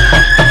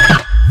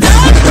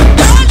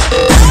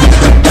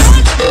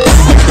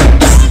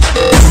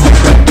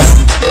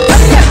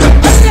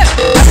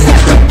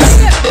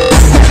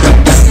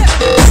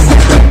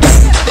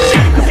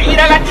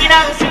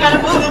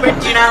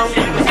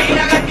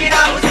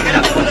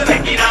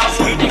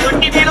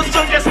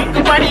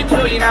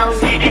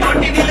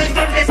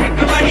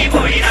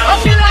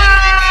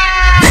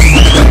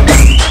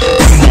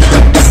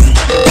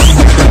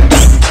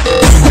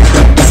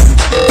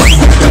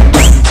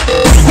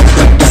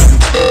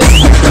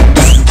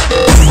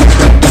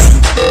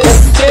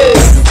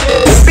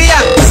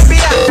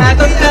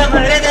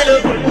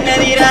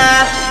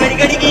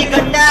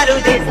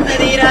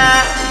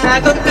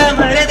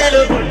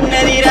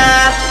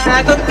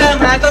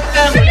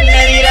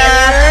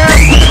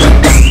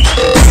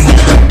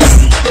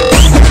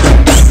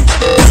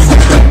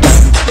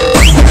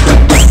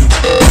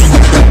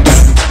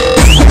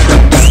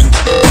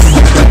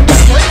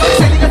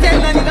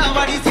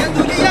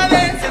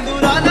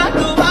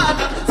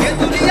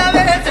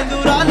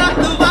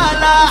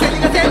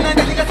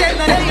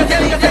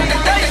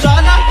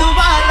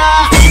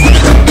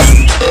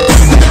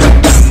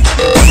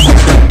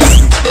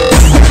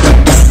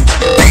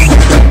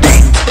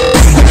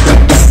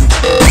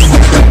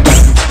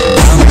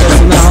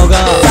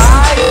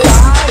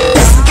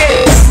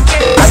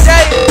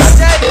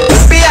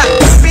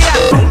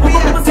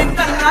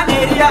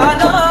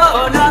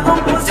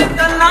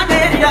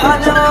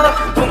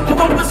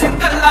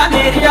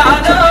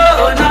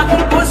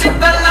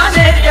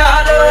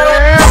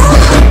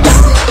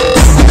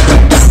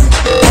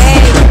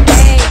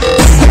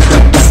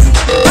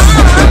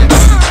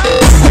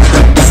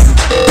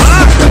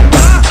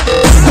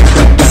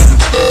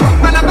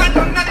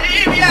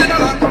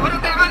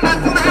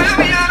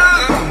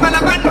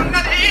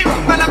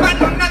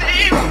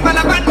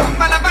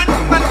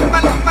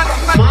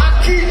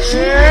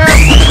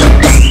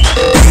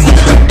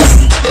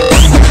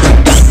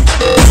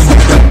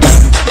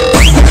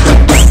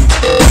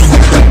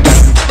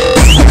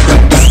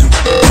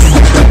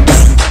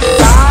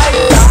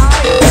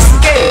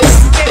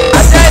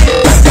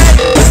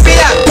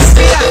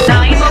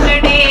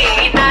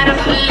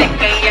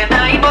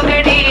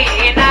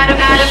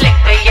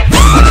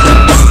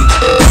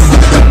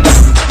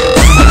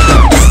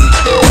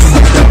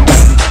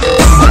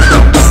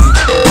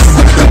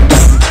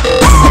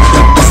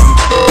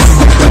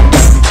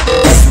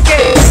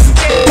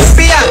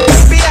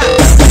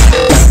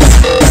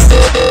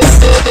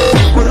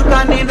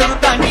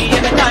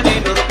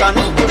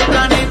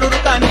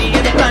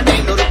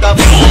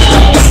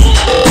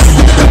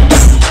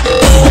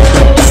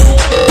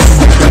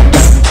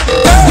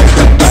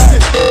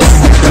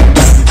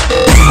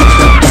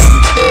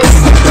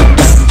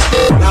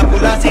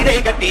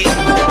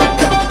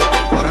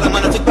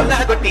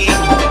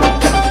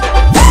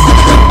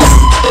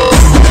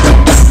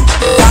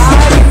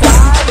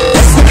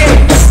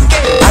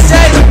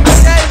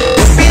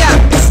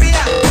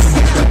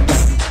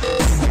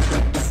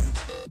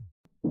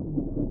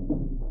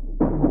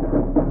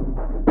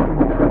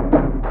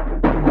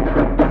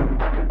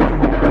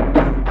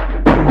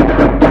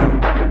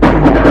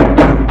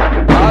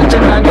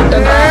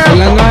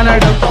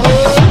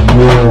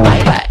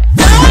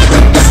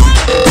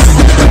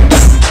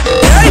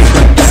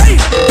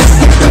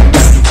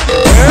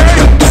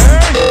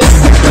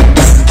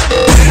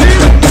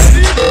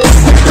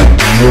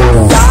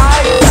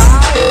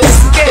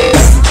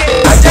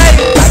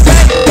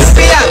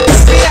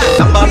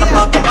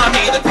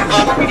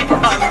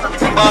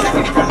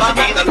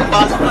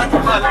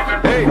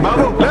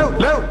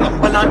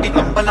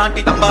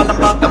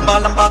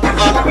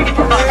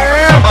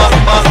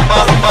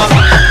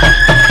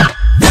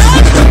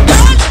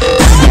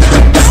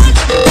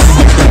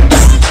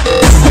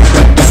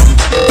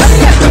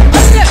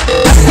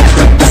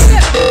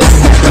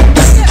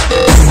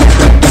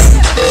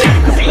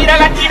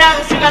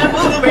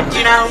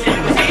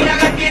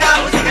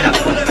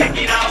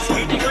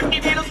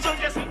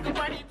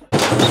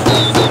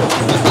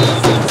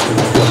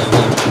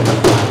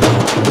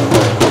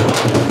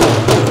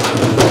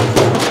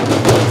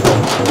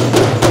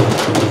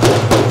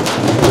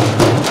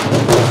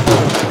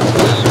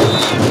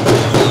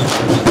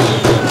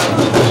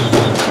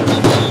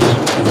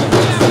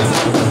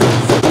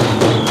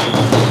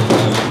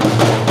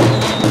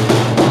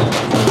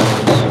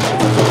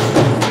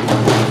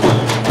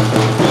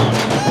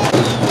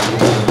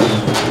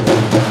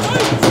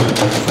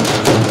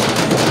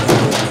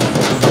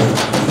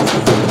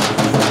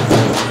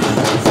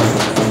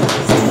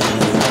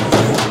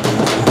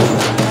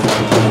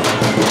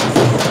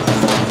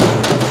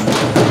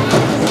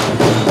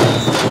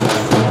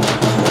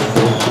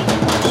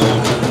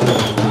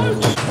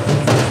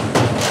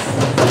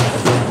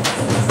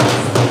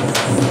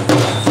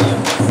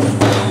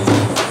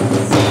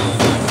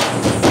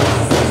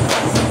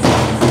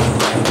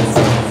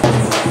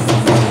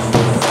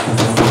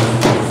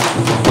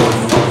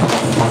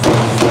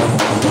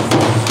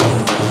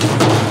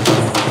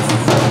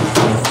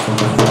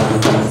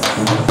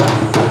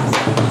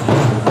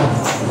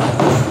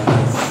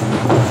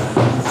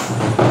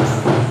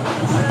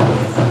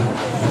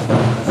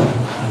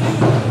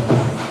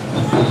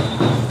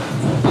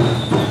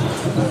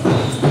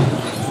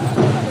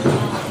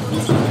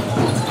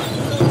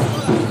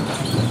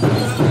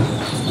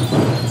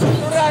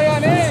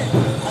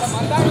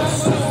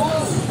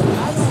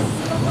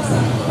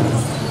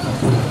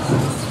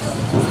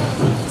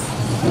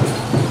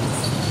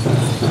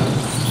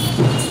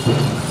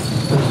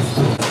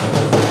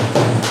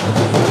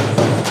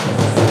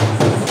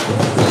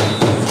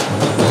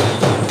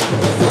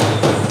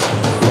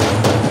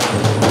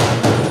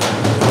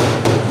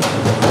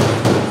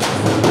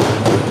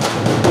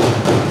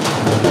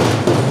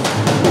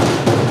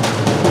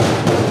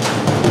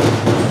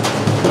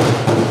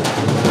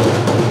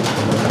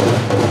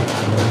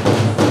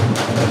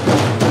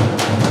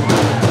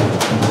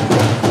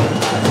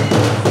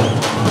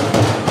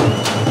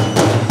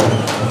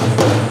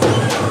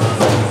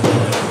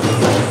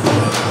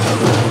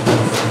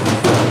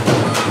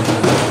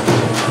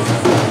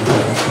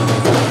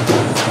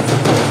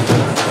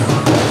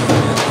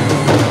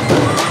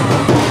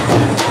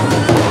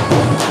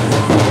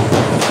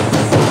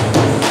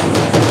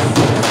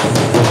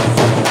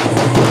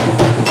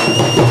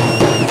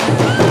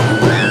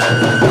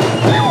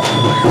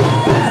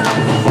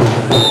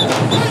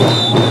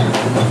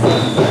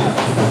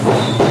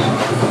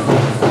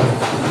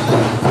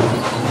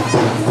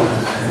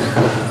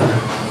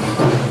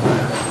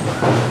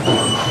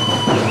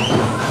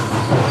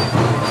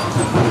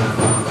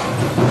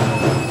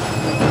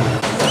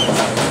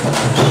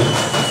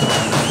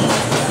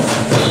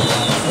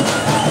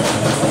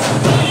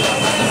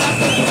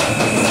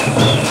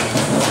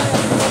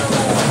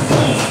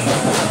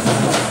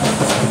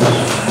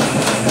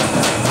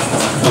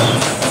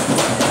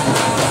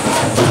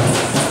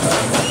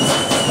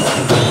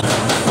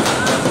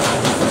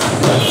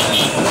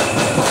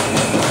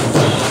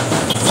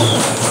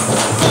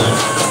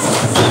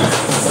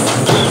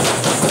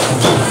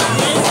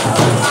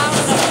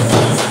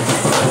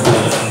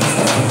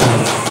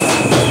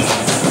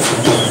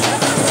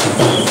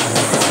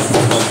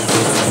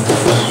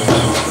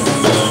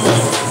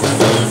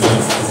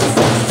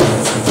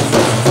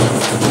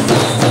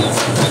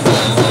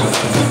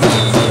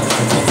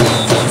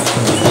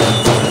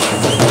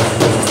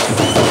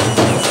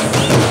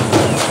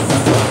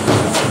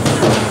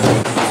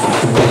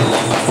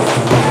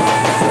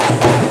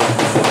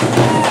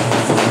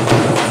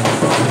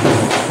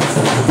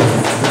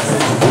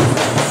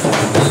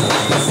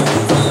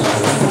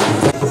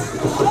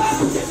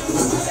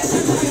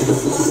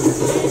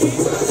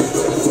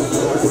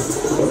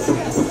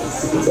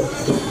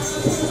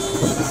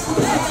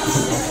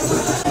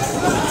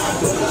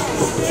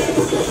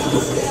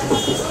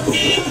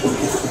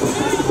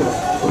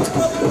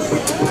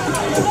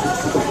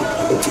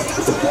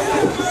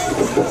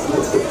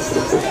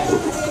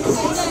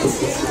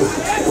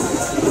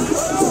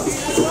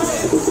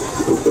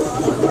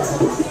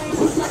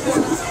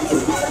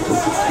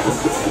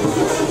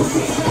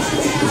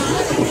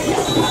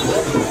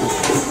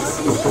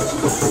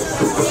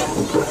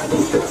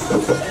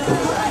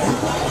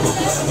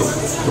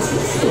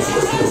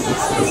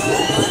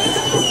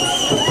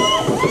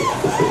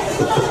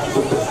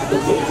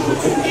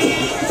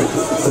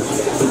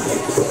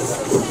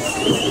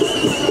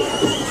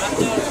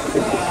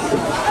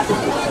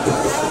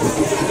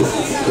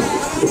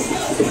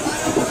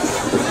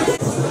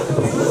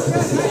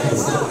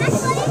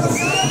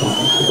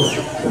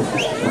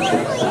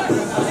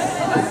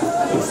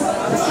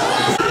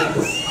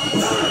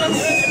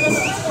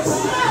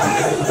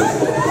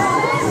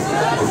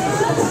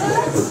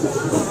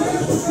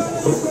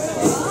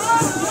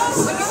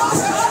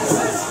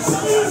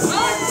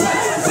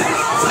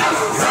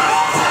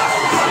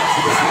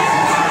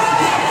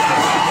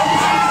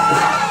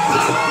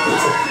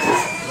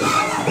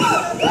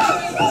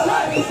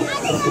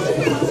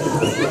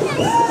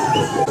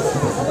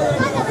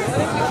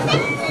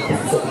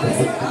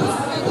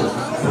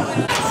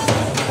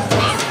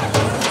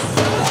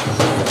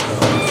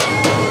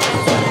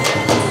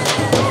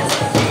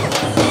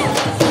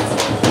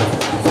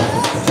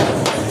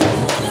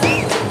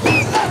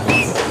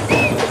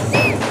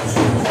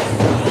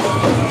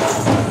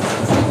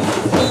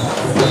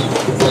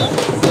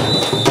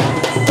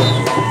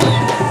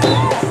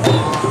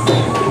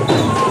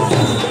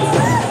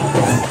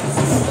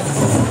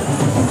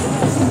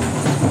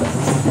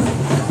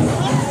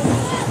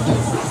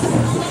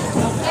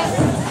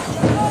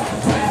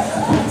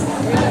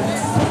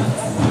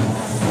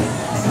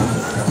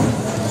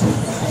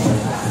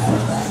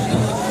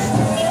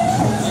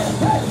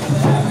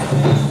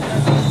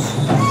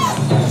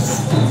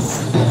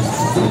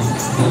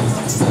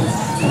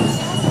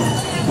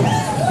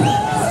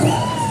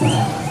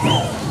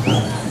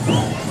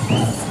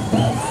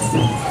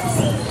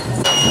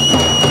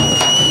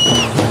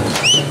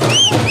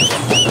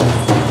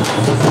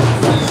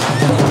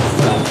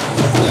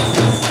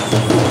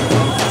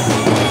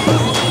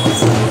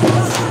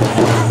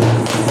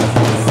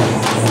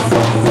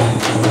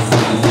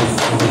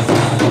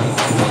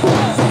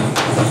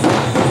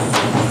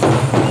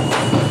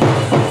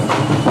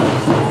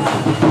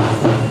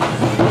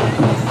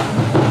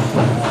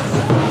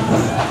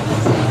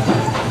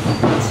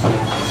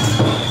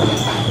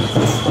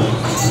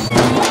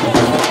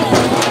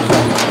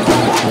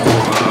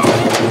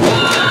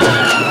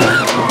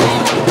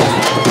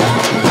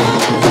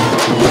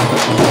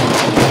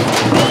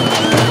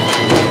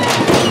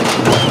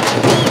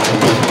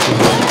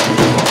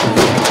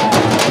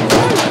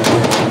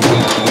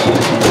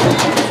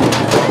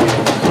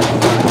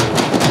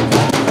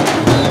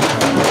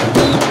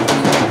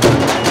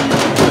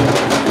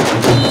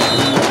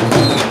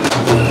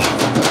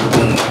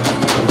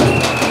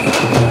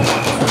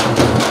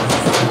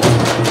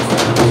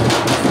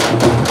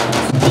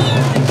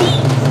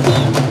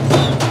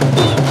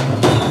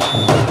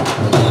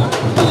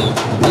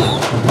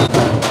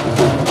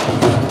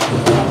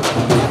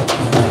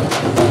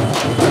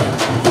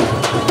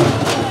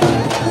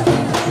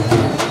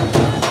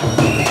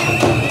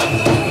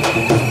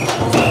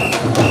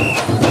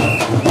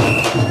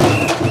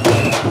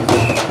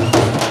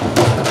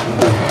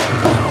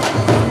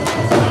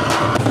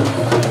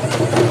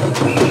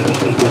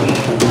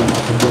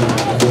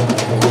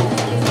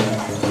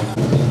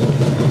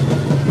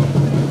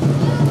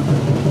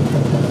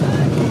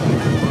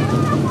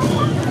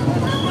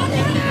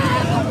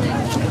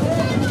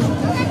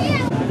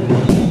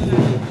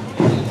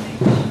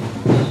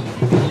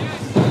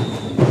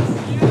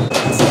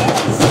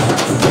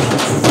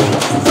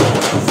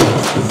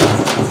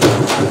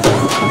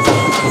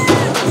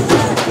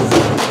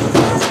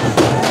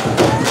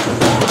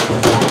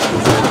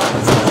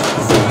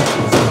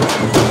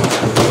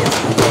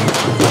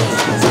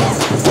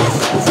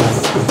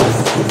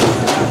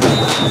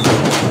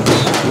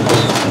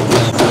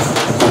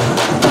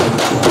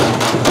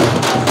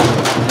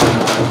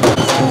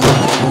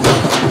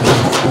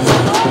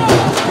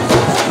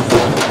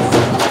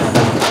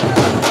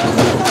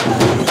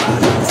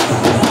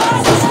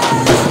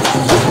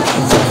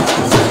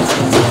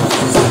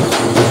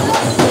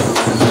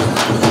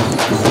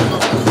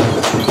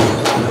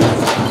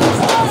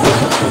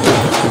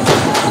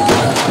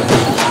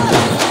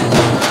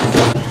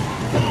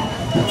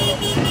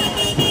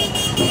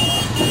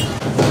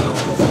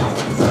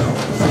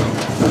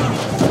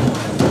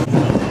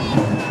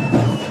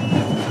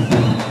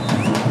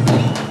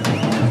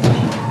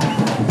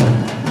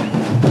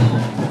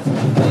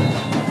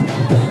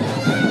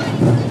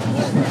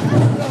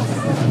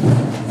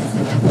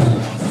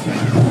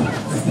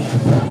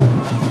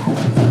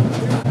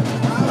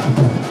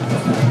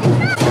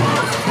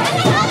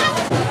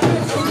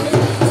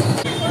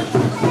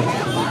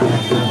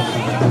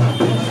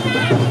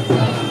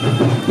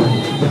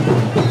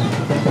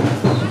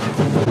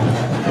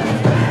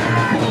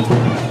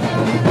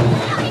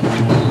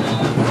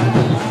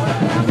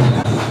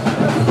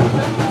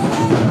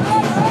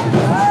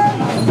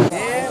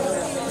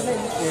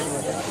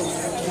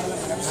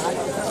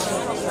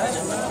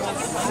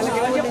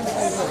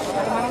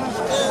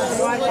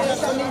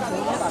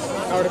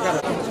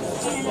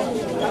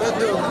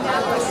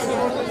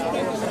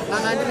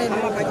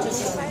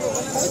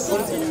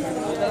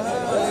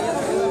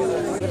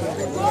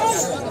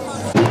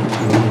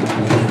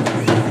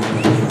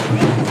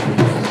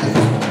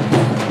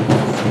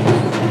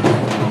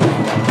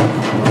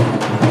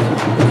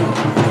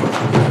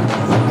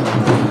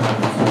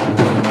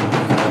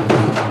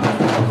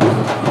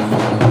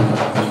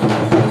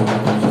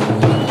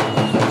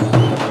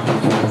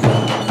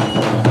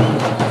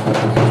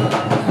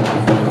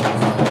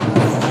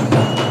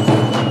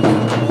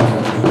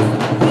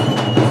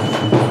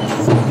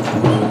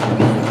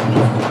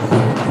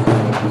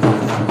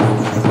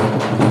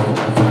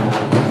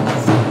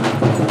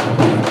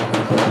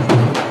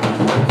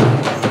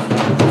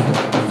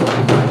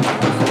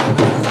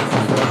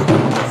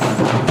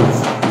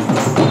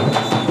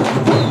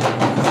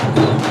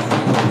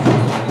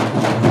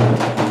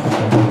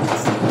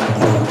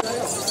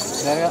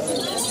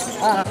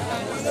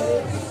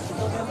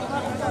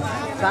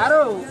సారు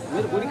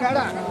మీరు గుడికాడ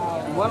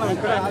బోనం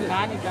ఇక్కడ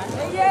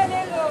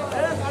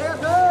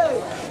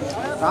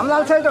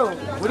Ramlal side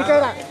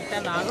గుడికాడ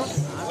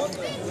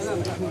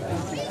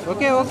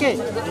okay okay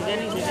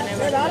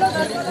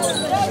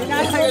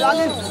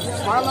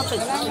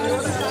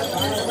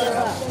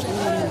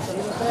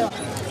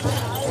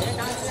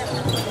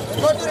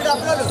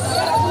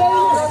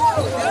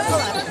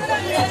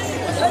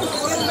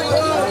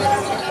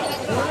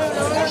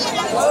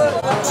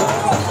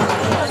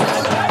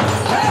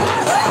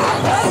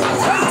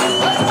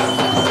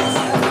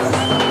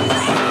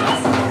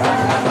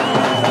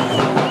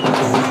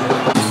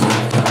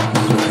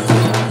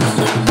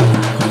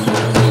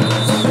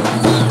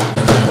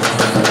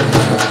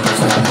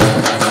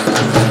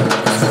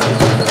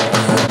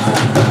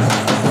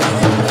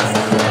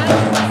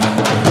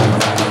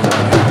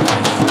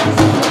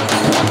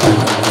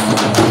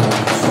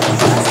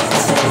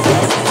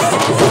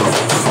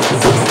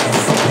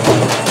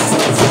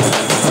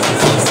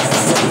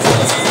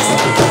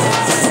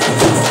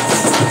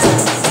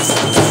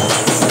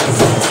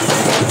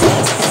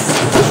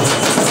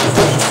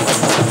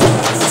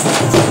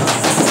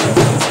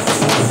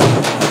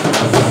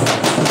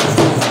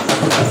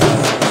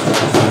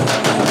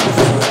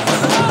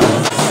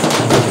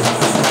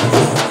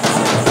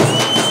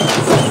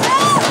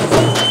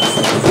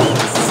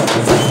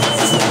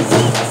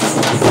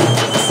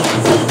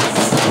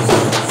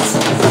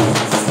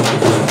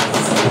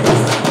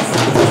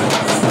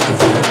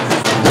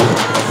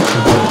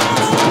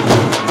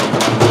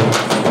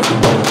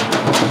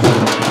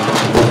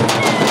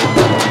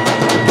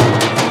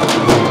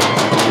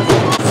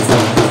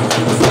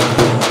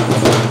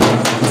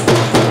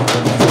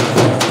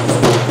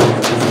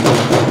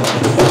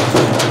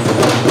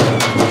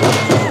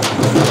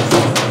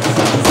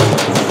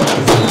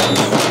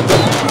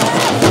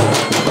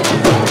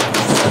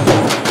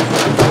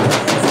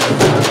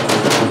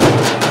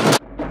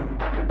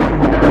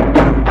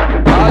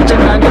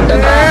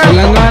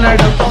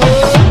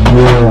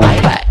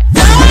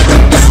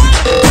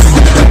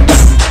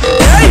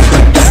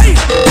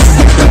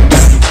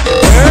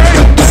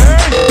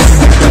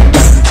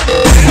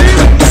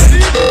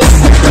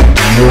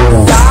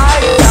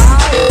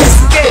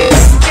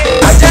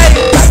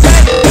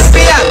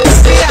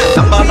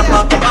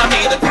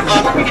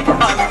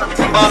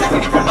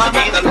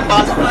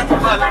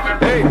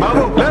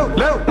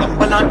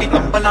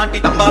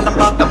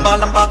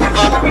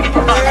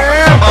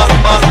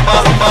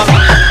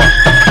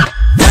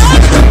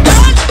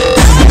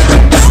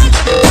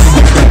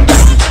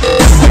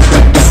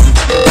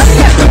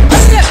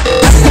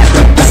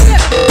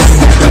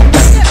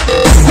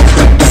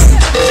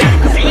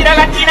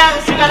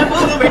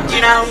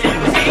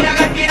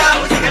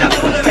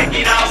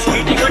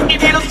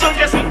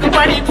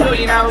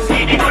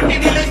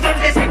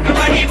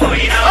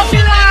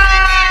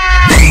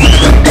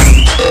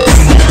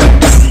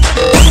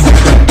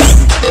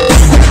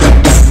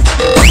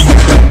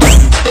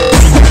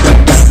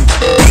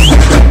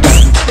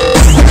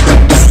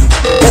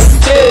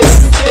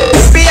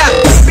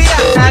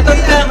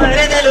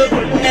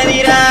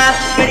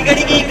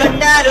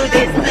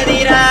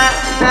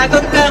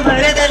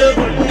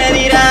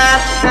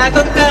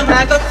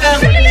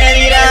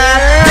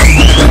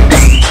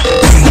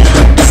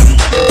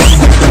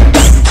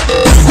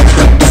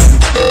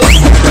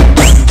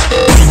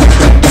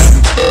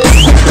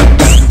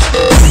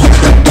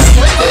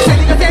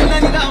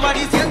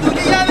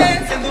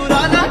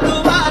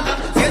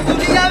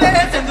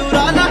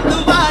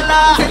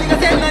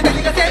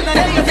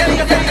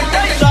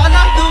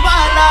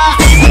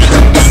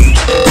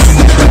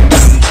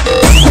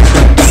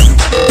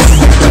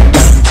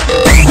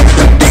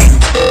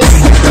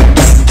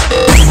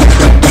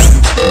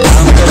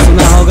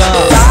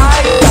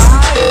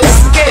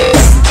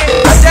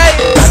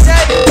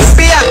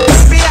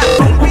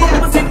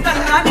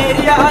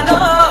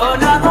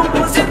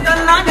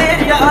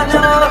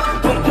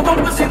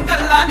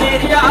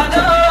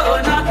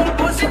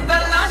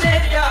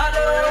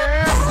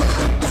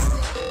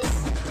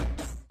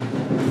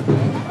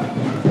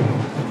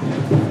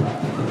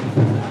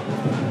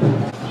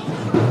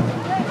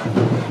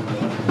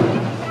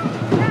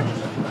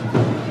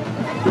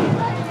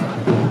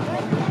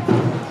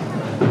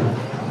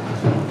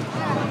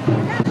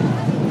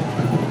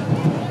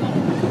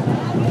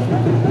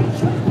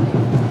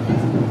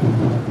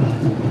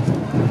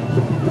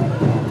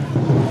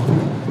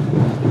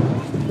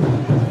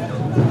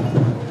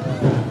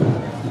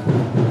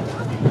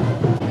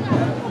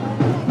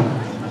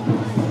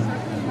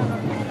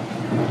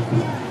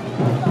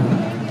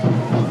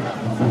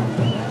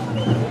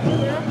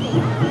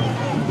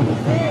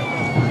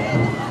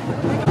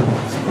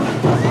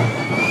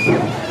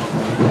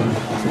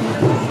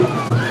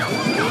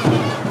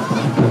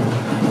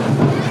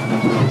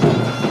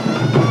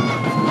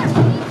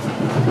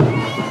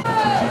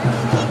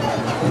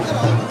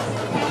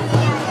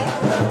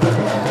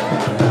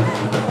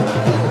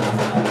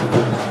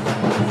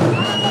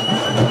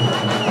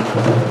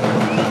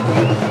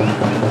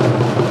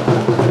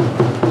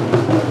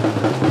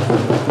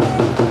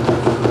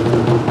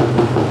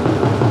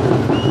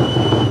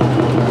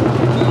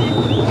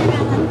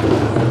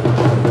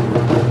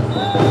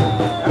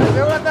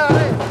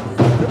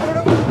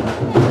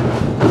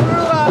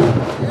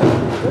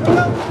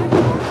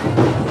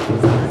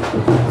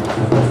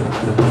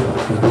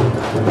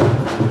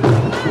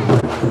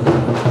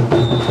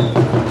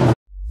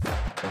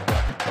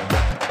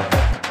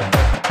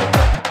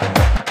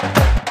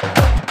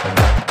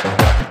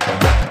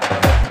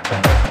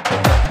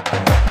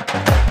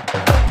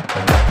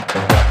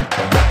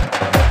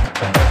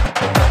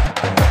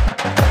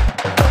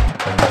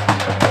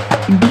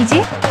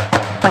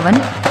Pavan.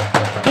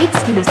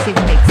 Exclusive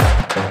mix.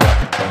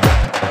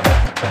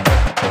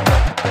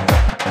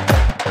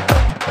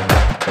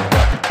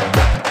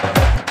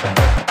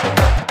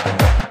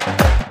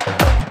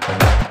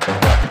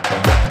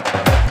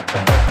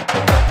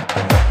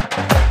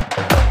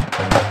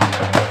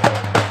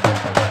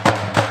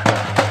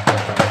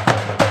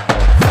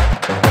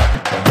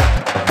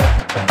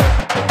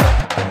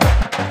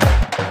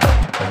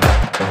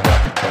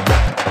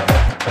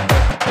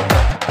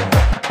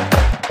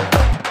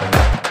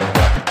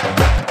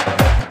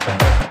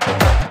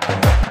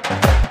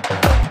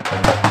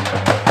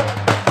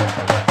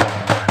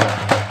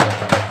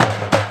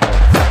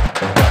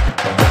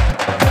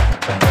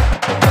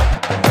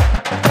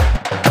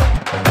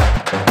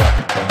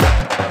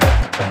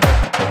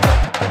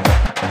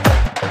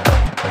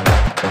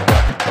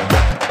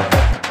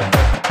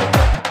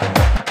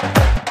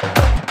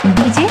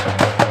 DJ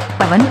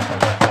Pavan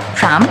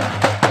from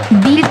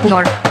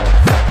Beatport.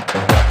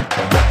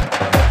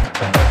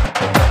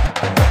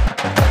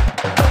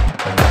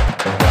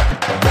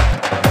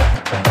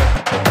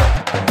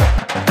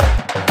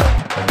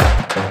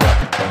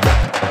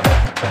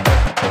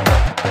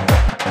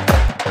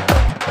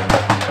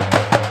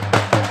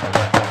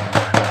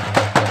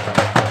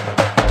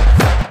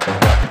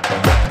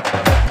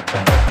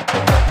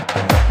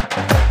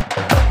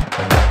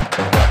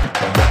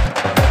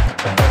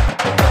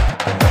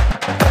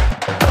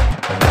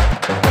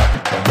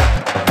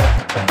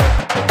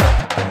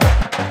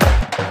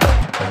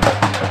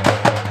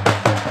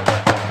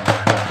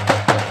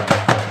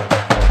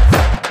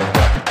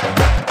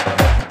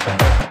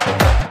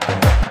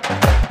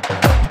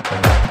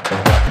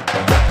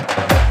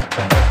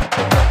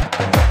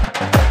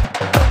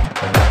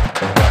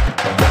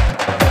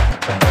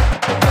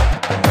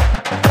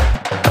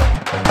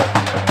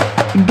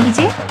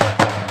 DJ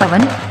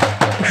Pavan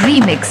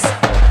Remix.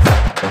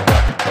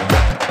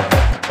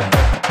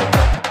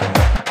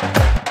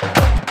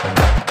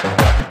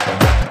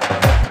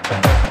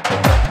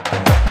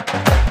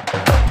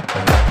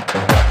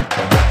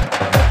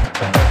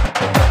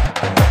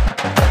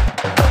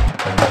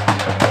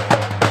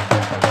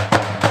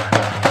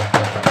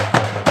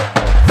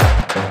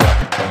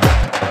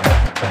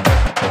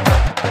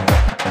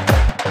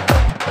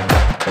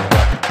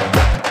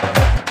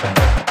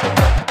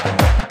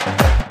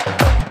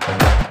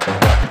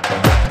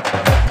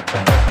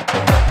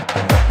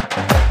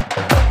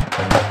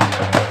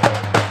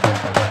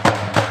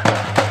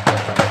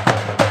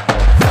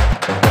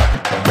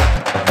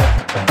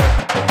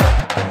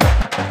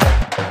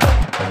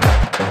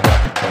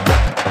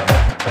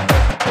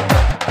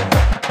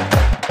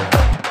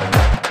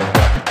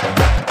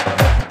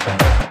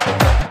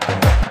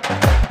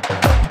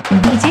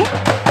 DJ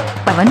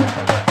Pavan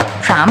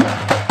from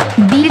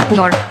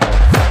Beatport.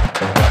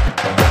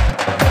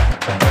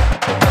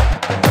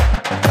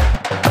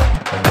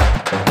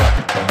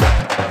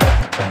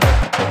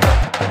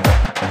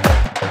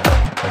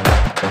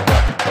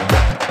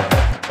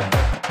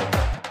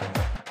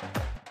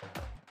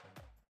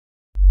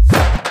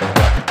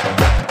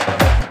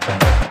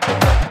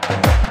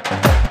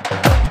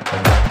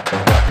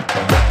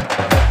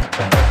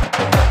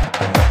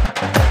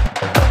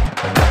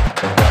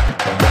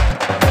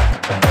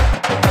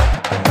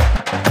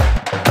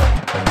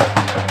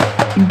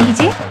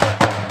 DJ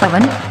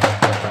Pavan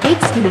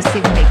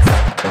Exclusive Mix.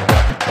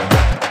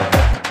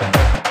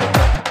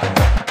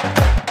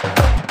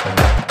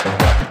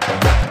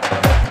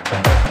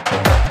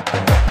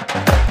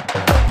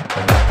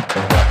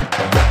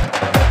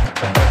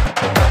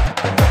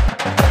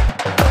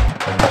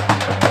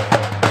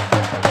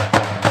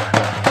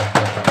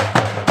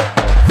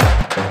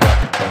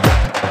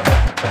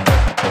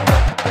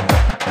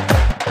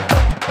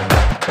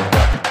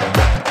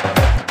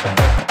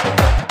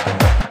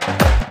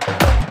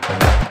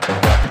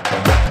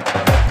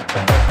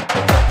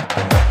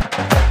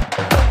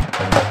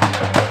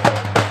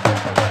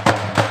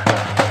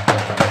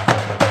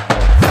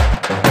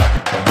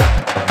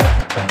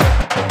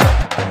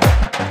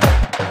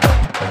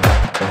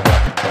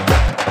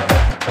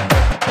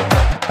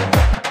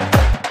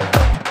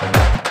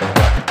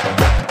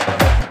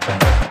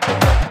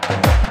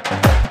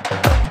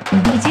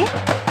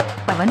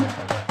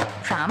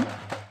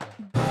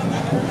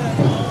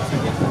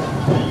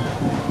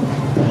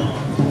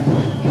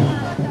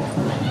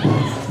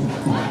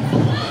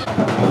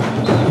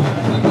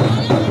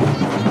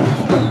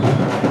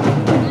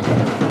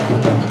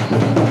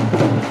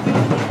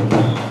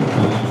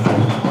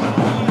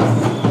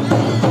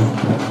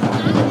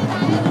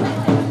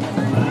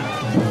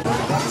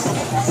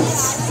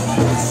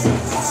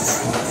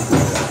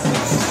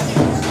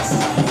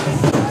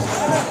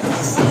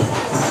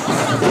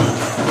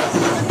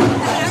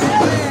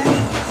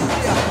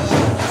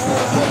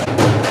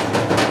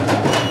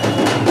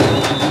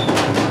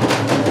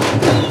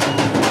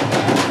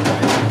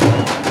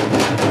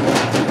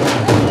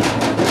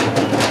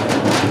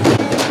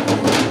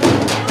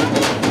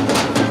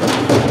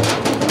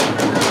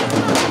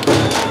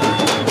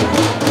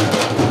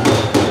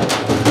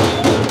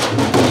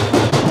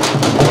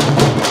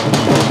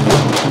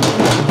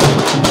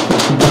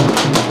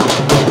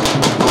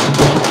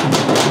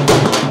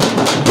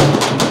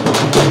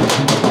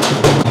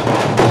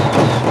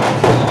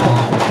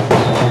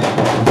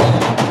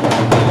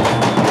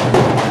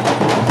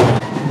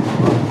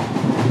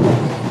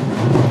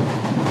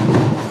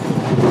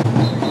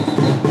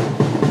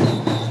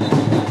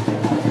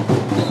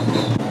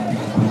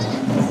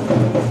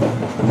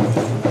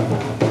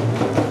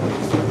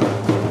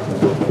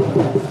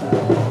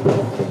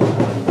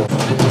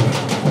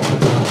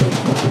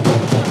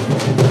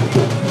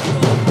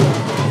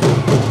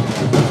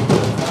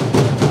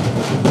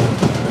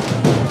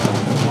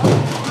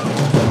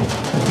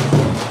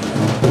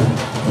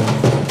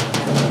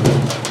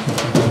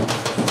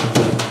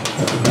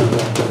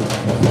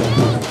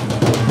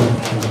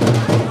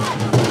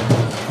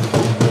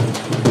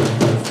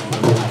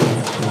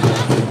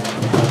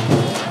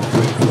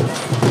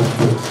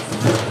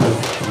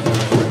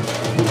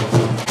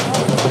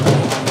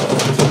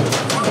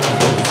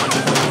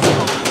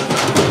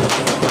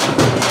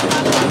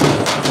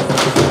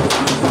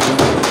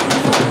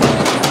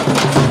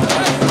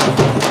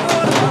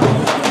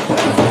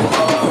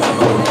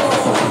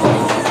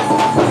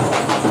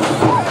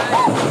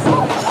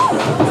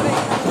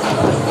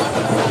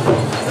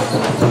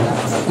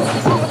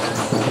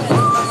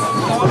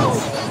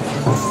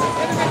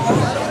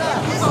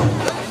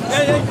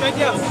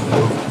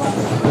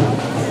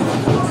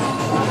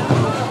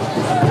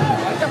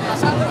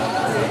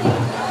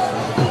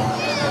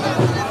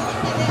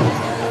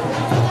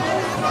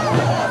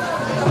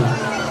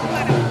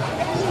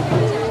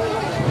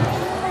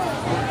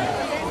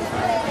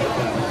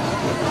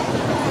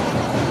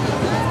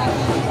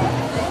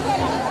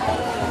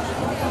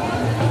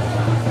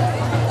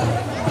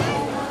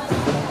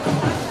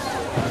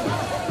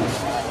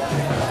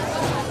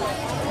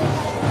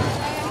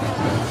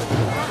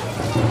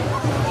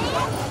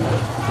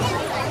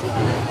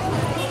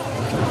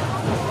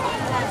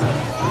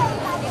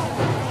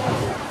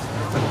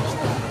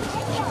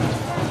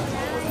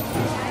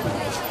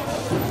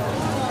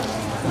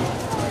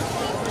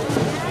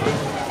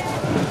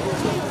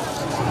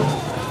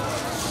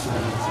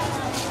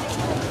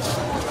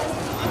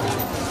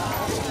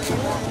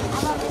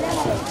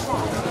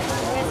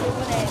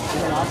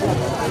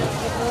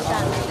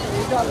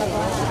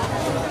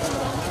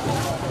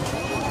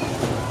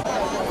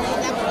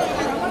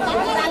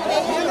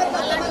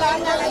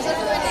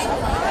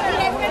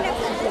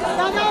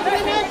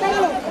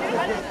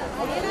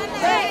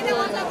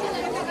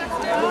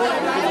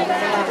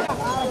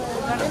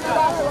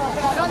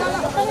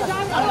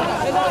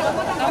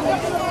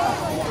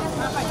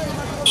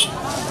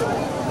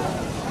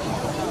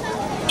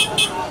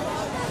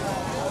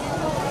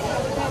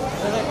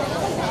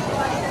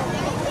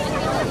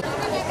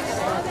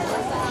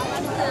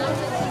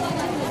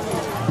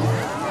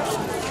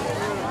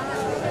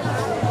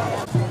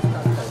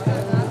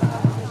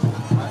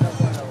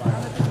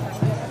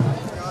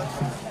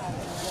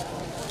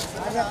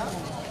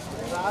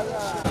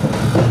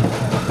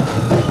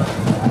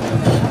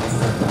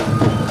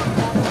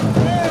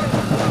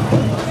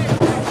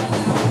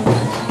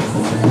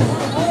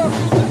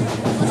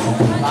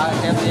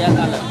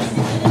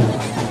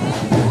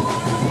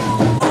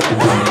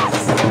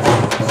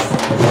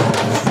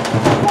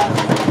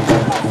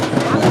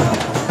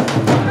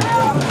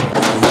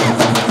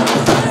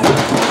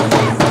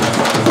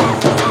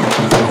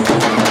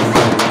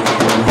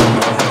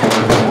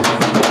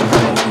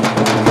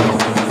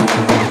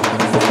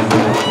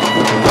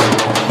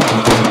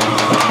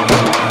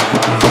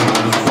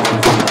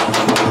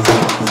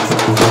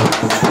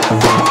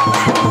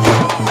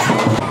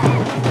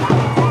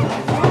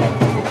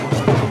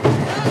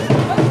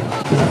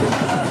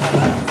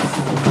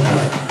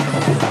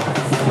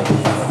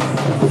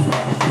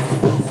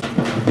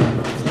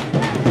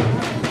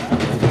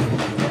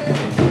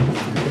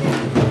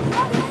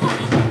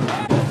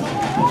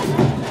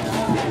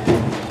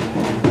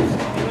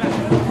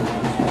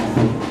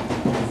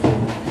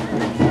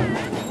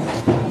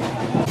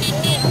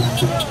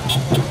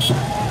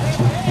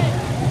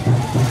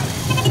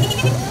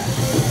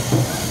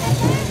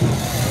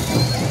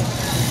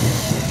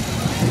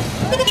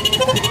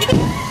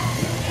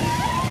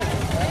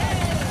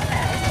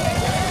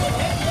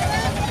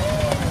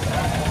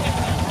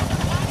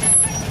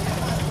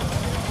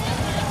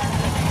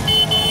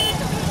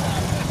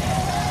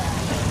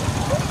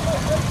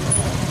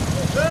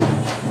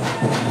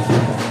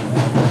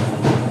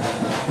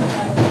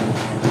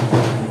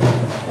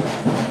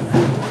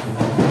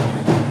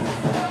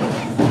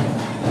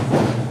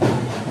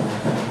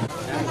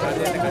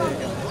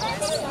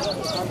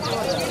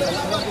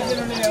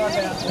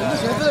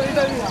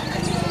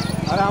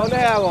 అరే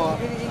అవునే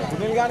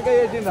సునీల్ గానికే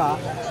చేసిందా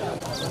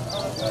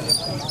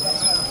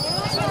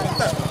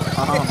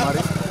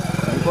మరి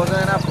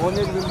ఇంకోసైనా ఫోన్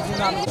చేసి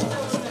పిలిచిందా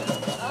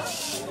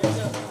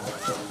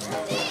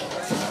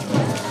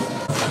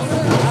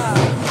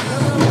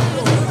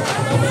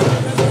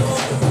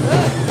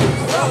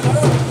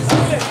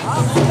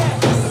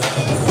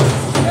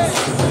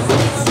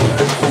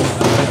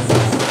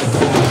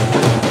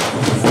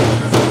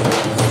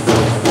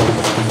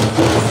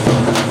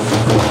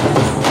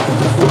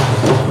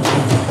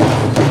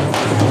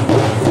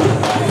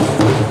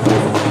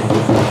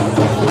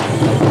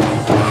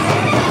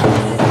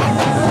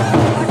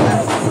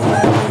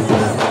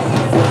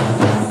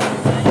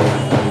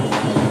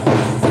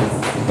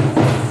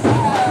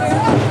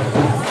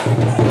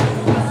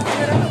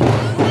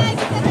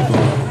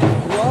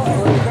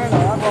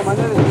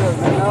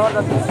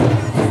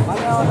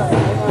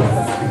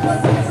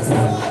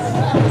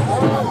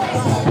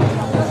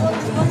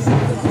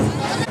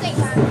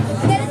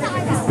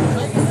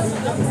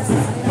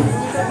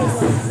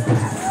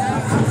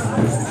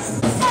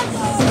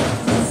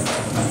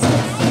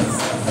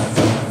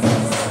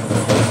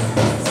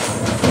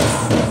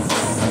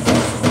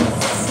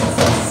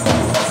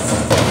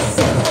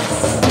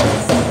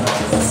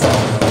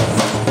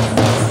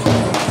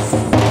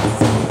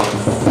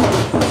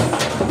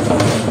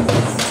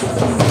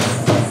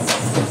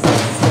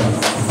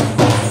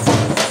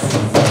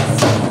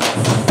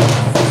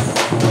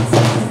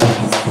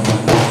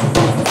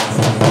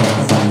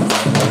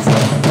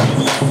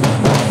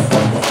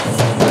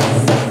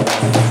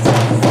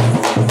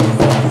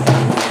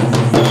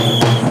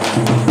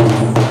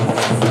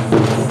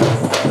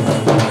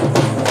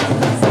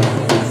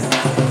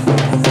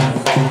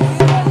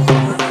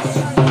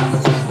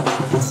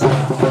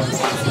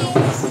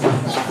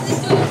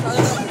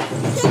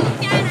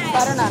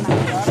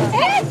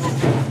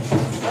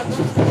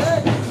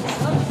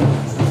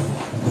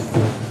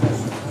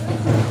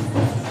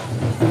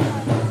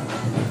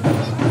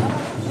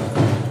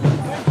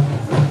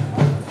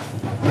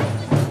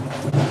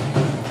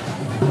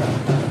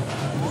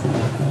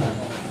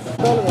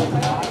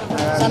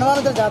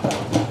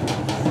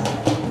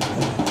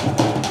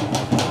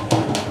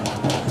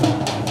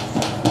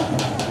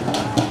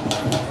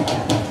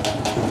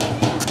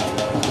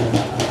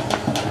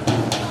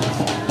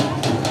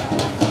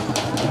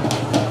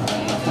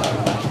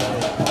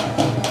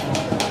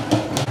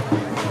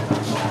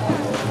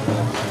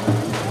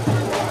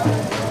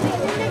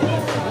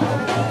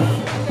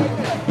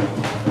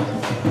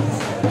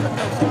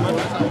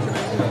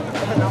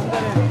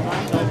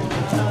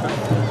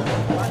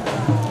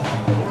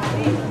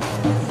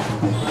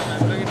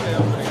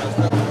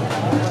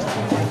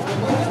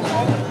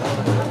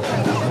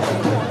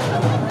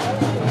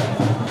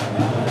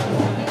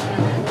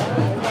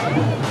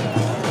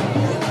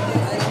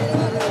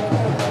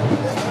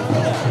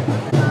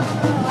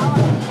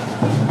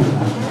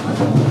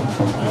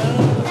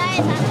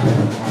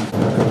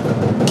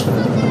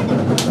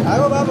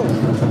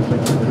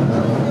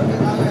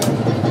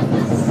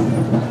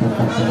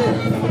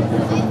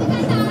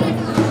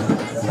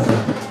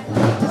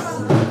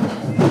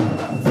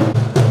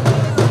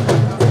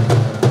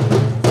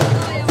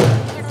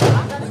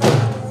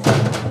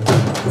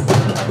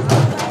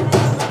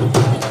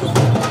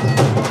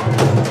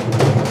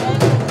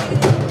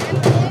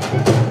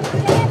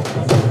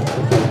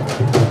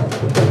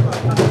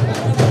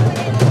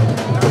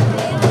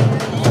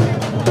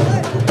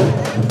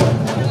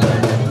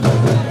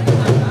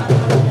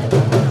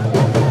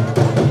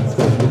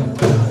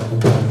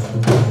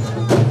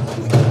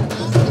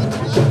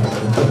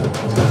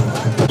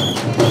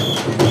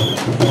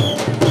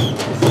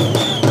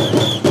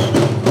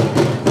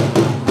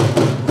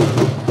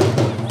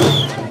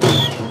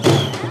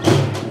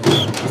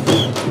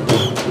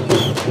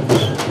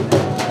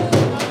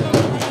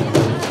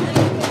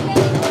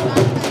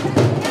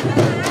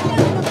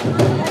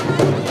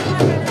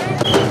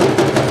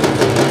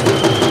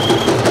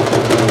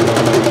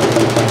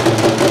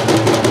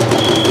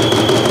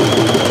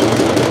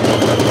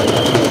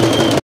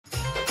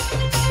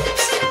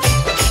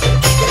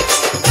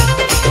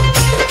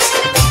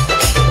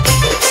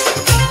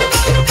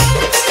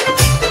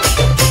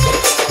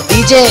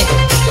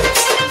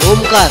DJ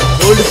Omkar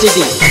old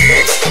city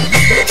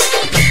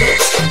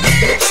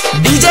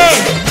DJ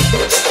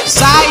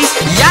Sai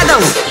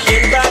Yadav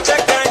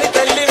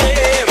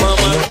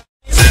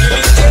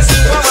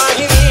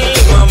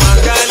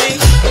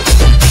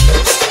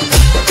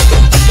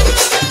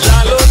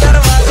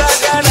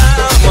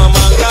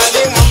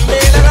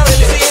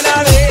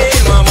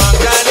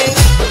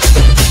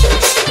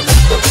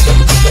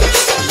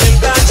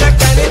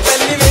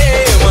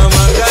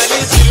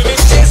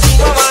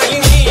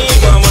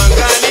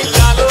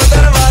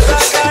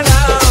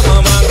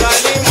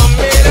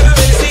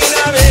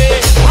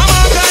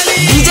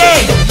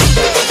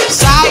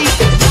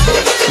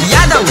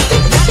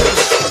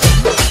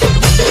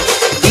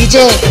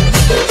DJ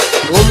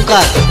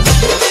Omkar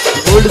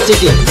old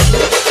city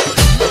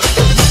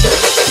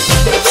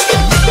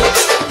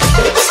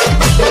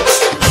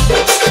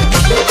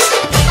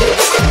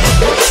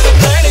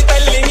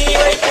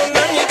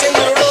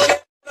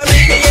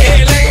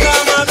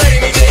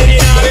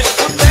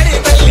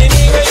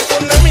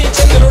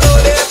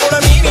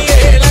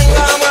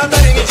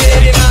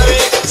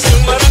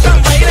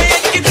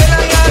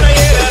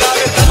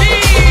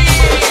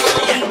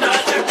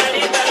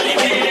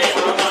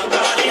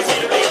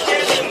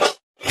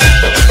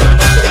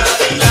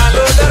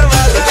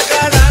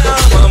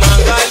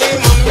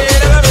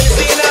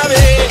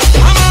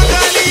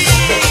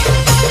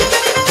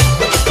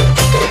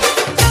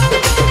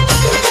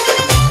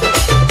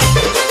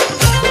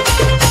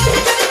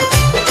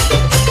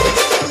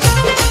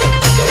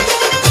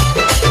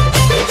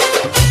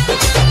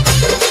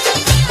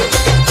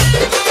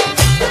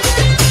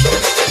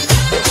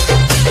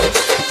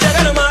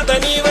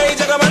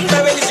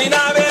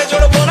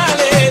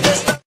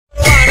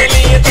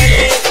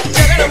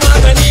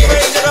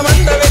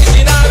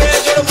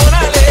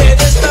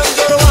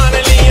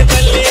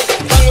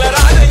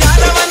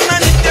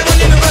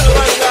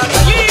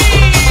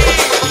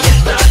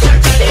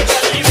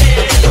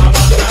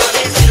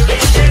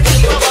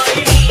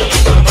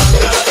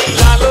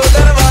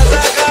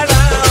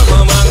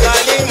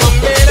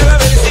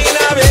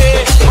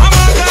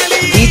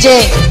DJ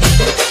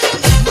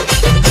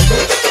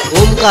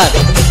Omkar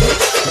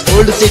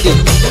old city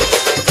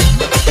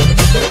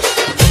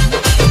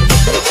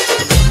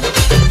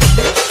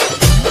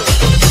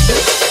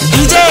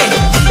DJ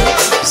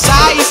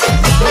Sai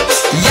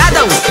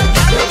Yadav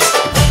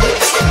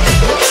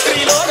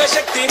Trilok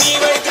शक्ति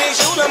नीवै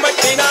त्रिशूल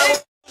मट्टिनावु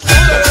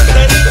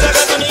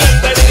जगतुनि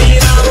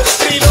अंतरिनावु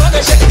त्रिलोक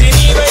शक्ति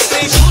नीवै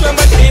त्रिशूल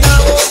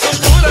मट्टिनावु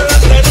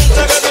दुष्टूलंदरि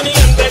जगतुनि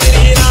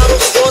अंतरिनावु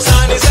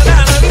ओसानि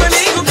सदानंद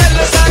नीकु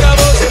कल्ल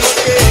सागबोसे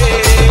मुक्के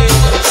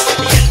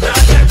ఎంతా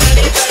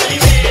చక్కని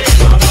తల్లివే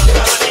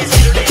మమకాలి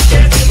సిరుడిచ్చే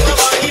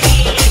సింహవాహిని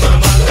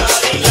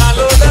మమకాలి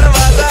లాలో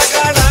దర్వాజా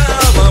కాడా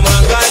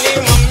మమకాలి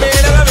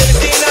మమ్మేడల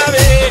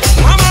వెలిసినావే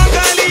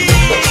మమకాలి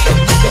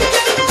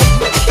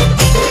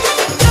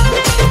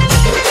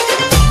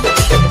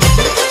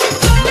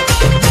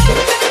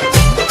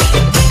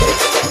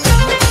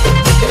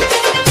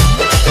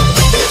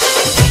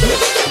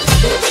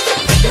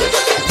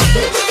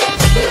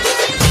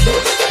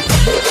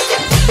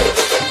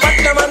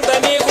పట్టమంతా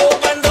నీకు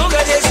పండుగ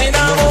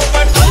చేసినాము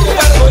పట్టు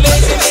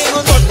పరుగులేసి నీకు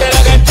తొట్టెల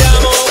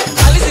కట్టాము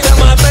కలిసిన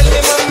మా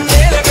తల్లి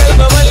మమ్మేల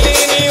కల్పవల్లి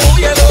నీ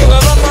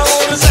ఊయలోగవమ్మ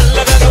ఊరు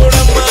చల్లగా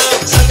చూడమ్మ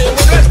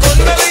సందేము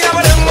కట్టుకున్నది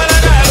ఎవరమ్మల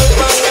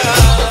గారుమ్మంగా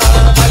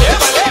భలే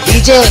భలే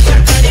डीजे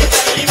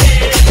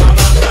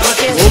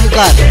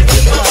ओमकार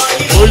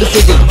ओल्ड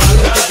सिटी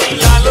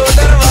लालो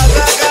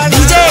दरवाजा का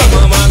डीजे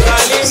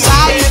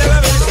साई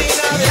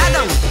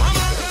यादव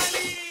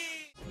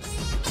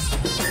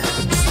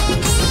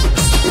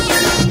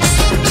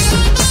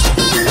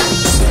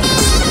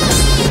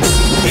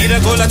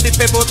వీరగోల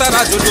తిప్పే పోత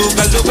రాజులు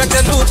కళ్ళు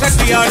గజ్జలు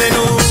కట్టి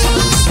ఆడెను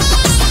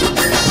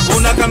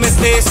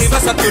పూనకమెత్తే శివ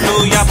సత్తులు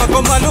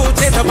యాపకొమ్మలు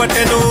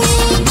చేతబట్టెను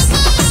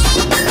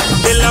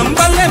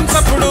దిల్లంబల్లెం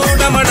చప్పుడు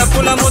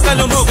డమడప్పుల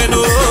ముతలు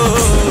మోగెను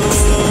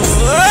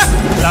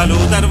లాలు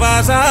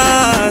దర్వాజా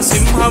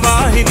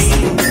సింహవాహిని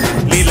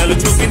లీలలు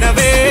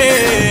చూపినవే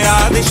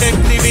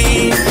ఆదిశక్తివి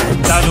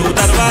లాలు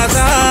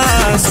దర్వాజా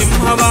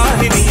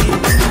సింహవాహిని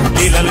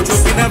లీలలు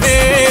చూపినవే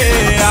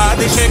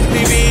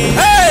ఆదిశక్తివి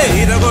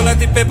ఇరగోల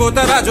తిప్పే పోత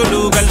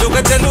రాజులు గల్లు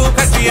గజ్జలు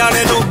కట్టి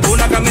ఆడెను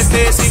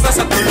పూనకమెత్తే శివ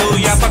సత్తులు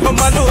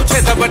యాపకొమ్మలు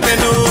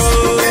చేతబట్టెను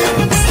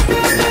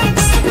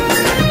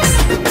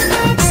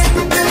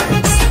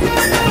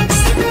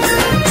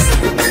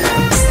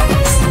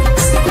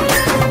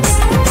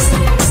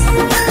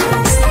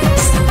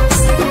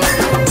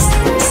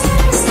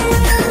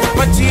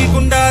పచ్చి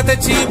గుండా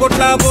తెచ్చి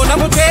బొట్ల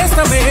బోనము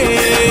చేస్తమే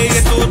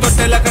ఎత్తు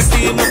తొట్టెల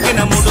కట్టి ముక్కిన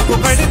ముడుపు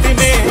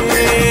కడితిమే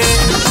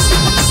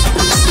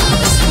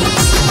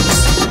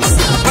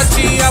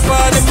పచ్చి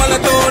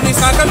అపారిమ్మలతోని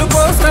సాకలు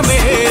కోస్తమే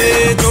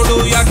జోడు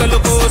యాకలు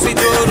కోసి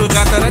జోరు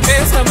జాతర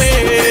చేస్తమే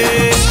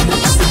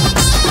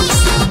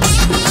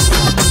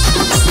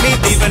నీ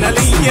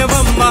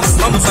దీవెనలియ్యవమ్మ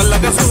మము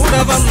సల్లగ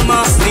చూడవమ్మ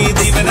నీ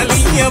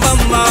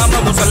దీవెనలియ్యవమ్మ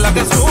మము సల్లగ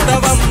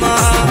చూడవమ్మ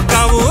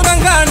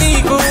కావురంగా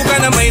నీకు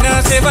ఘనమైన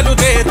సేవలు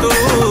చేతూ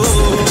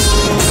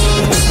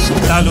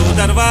లాలు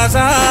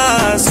దర్వాజా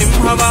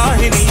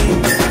సింహవాహిని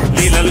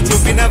లీలలు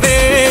చూపినవే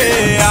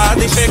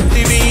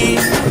ఆదిశక్తివి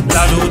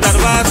లాలు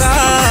దర్వాజా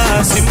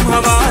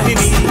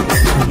సింహవాహిని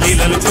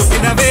లీలలు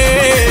చూపినవే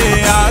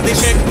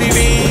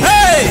ఆదిశక్తివి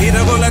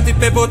ఇరగోల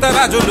తిప్పెపోత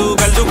రాజులు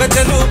గల్లు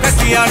గజ్జలు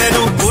కట్టి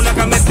ఆడెను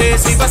పూనకమెత్తే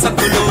శివ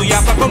సత్తులు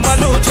యాప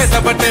కొమ్మలు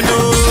చేతబట్టెను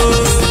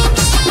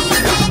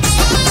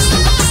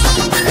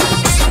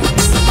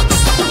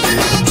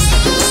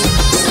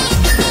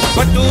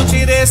పట్టు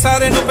చీరే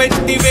సారెను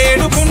పెట్టి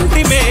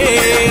వేడుకుంటిమే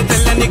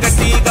తెల్లని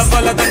గట్టి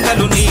గవ్వల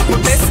దండలు నీకు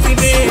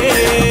తెస్తిమే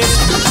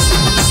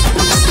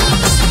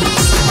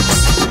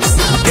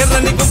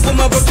ఎర్రని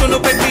కుంకుమ బొట్టును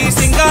పెట్టి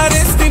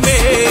సింగారేస్తిమే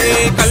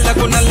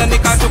కళ్ళకు నల్లని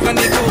కాటుక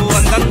నీకు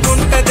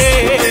అందంగుంటదే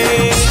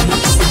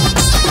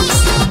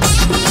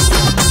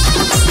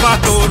మా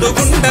తోడు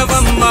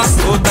గుండవమ్మ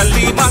ఓ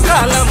తల్లి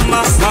మగాలమ్మ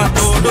మా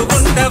తోడు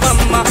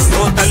గుండవమ్మ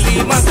ఓ తల్లి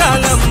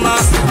మగాలమ్మ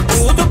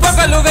ఊదు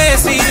పగలు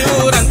వేసి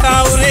ఊరంతా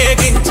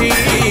ఊరేగించి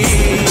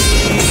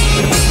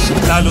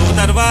లాలు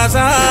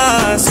దర్వాజా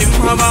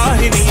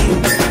సింహవాహిని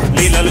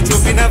లీలలు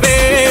చూపినవే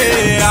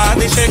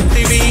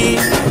ఆదిశక్తివి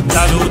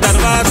లాలు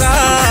దర్వాజా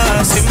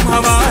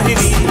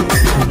సింహవాహిని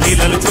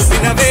లీలలు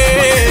చూపినవే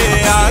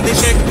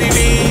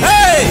ఆదిశక్తివి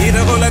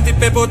ఇరగోల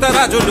తిప్పెపోత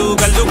రాజులు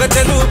గల్లు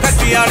గజ్జలు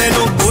కట్టి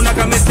ఆడెను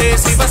పూనకమెత్తే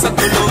శివ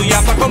సత్తులు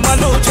యాప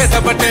కొమ్మలు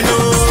చేతబట్టెను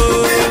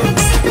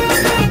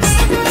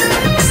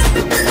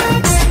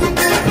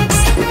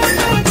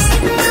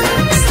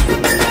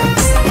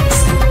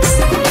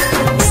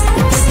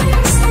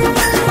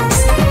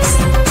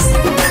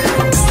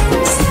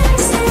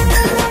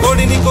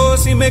కోడిని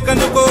కోసి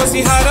మెకను కోసి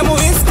హారము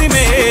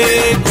ఇస్తిమే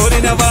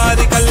కోరిన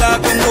వారి కల్లా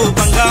కొంగు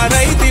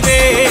బంగారైతివే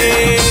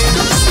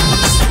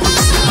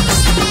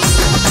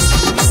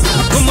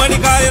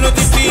గుమ్మడికాయను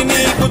తిప్పి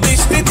నీకు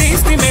దిష్టి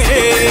తీస్తిమే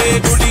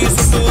గుడి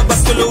చుట్టూ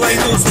భక్తులు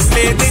 5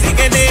 సుట్లే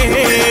తిరిగెనే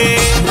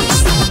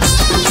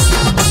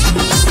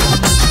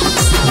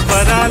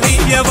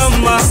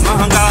వరాలియవమ్మ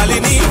మహంకాళి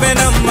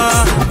నీవెనమ్మ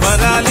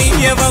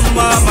వరాలియవమ్మ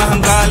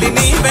మహంకాళి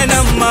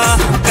నీవెనమ్మ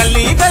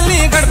గల్లీ గల్లీ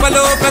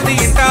గడపలో ప్రతి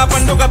ఇంటా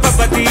పండుగ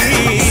పబ్బతి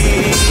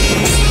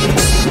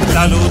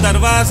లాలు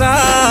దర్వాజా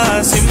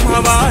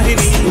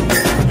సింహవాహిని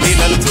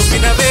లీలలు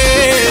చూపినవే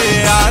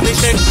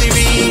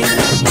ఆదిశక్తివి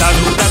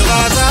లాలు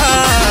దర్వాజా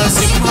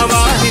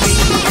సింహవాహిని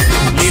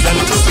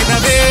లీలలు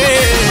చూపినవే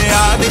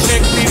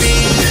ఆదిశక్తివి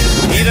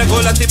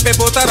ఈరగోల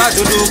తిప్పెపోత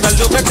రాజులు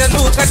గల్లు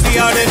గజ్జలు కట్టి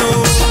ఆడెను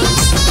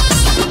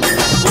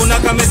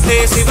పూనకమెత్తే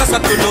శివ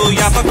సత్తులు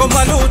యాప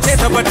కొమ్మలు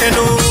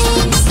చేతబట్టెను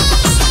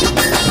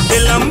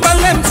బెల్లం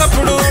బల్లెం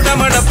చప్పుడు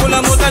డమడప్పుల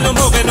ముదలు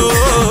మోగెను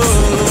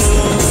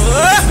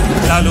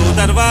లాలు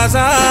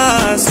దర్వాజా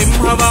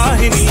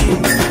సింహవాహిని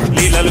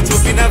లీలలు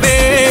చూపినవే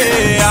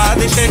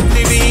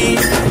ఆదిశక్తివి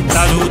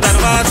లాలు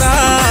దర్వాజా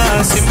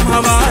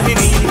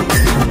సింహవాహిని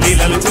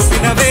లీలలు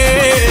చూపినవే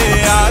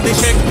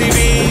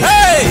ఆదిశక్తివి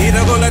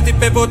ఇరగోల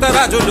తిప్పెపోత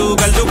రాజులు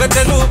గల్లు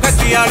గజ్జలు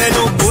కట్టి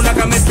ఆడెను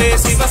పూనకమెత్తే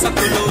శివ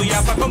సత్తులు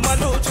యాప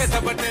కొమ్మలు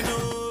చేతబట్టెను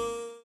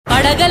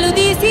అడగలు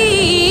తీసి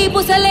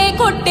పుసలే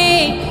కొట్టే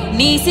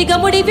నీ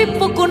సిగముడి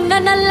విప్పుకున్న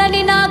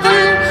నల్లని నాగు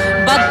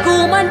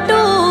బగ్గుమంటూ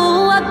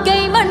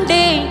అగ్గై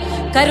మండే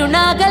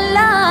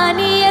కరుణాగల్లా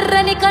నీ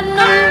ఎర్రని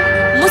కన్ను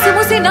ముసి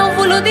ముసి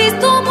నవ్వులు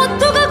తీస్తూ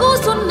ముద్దుగా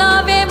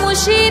కూసున్నావే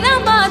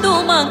ముషీరాబాదు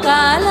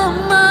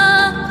మకాలమ్మ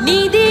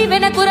నీది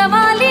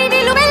వెనకురవాలి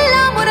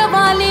నిలువెల్లా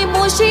మురవాలి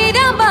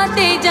ముషీరాబాద్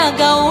తేజ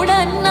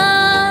గౌడన్నా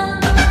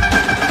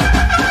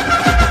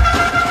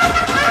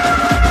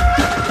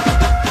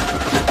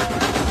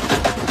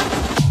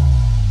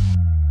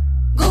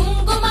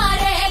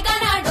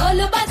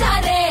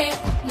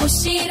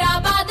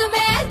मुशीराबाद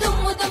में दुम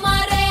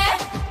तुम्हारे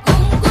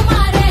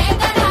कुमकुमारे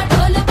गना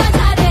ढोल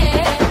बजारे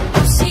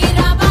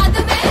मुशीराबाद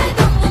में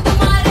दुम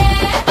तुम्हारे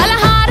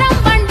पलहारम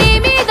बंडी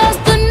मी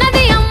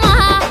दोस्तुन्नदी अम्मा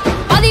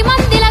 10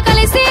 మందిల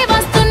కలిసి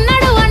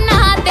వస్తున్నాడు అన్న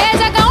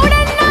తేజ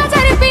గౌడన్న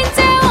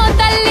జరిపించే ఓ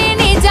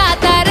తల్లిని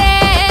జాతరే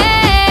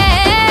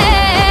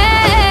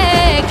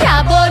क्या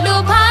बोलू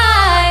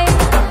भाई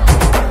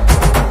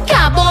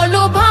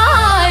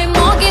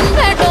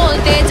మోగిందే ढोल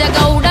తేజ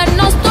గౌడన్న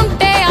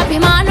వస్తుంటే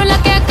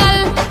అభిమానులకే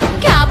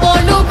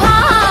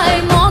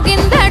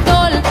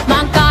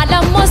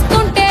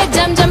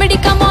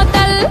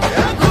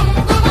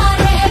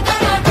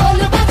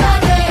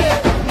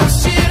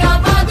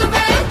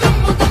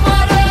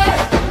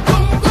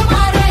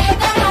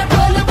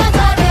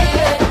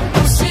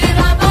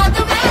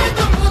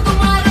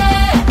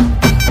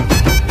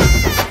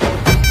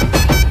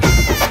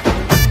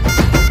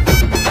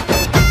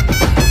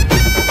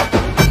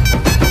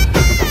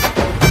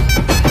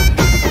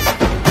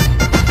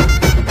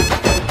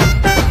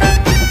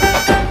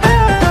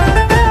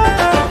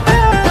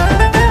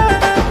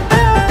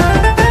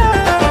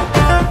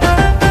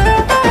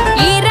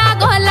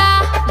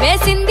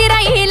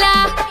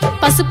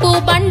పసుపు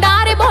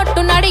బండారి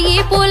బొట్టు నడిగి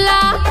పూల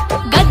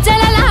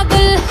గజ్జల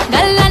లాగుల్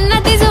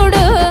గల్లన్నది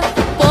చూడు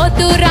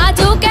పోతు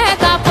రాజు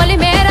కేక పొలి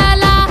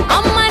మేరాల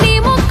అమ్మని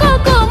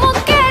ముక్కుకు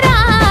ముక్కేరా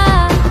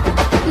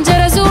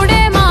జర చూడే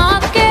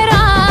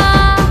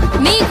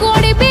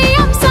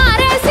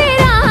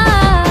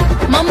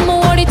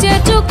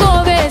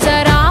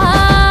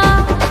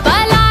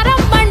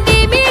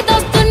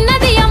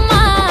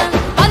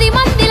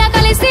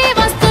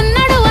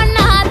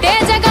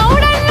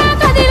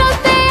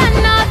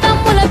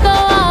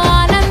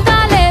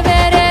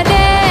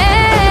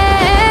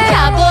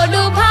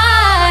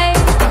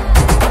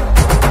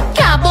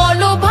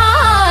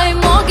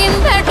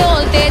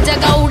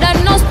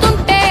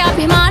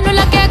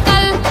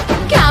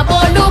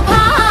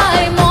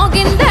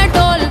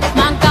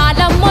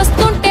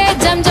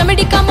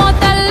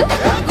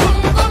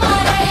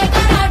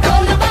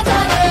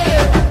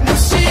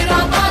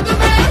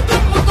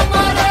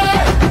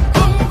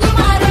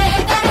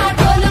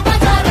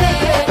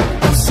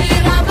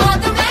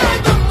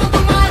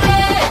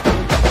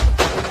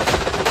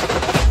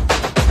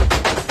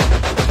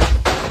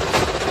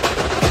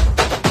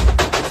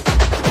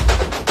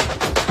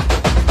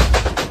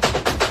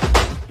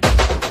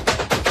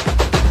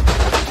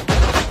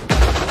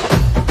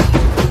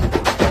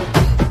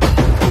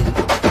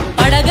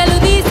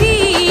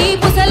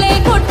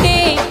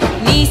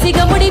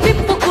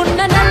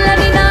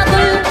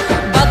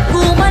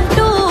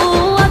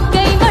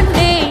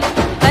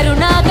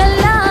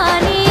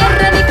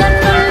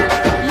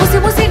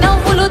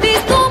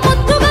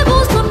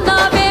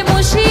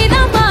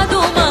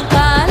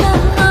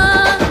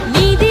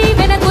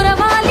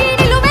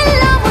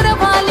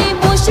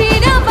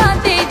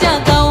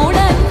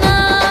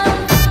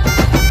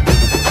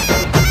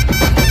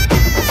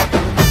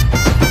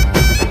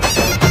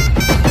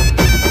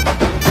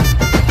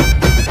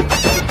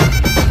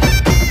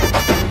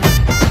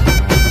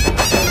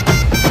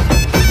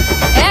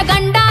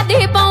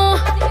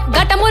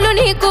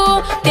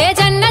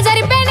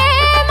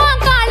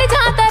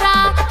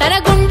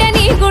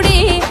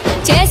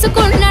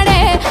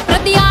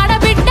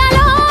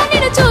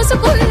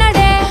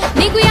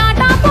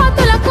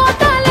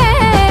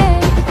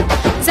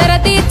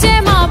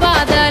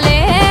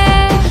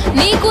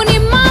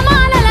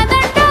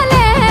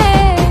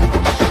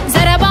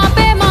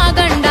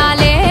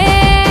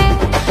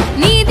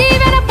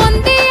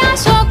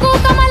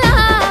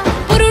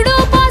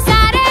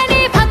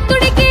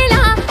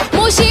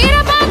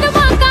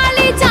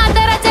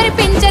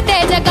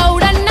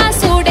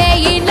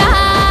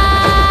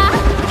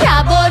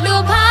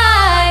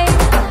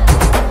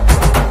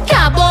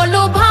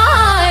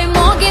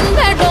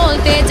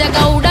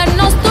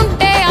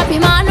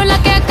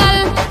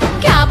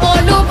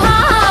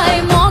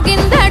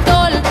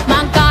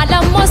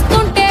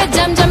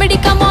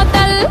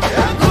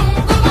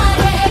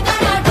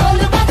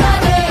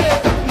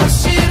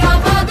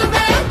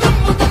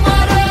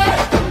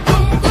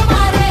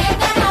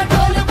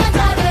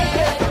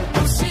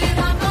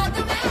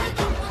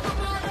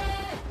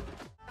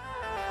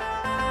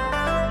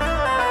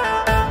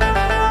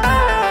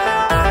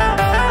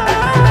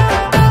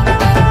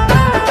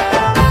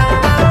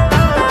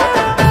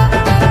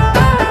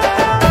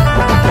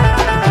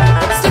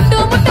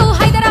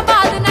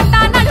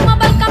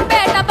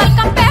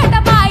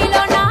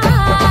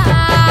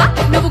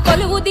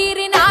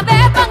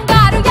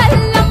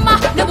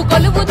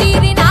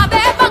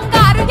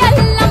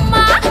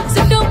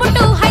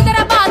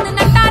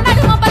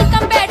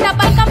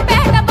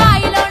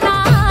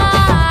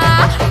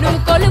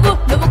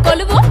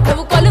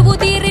నువ్వు కొలువు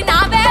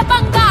తీరినావే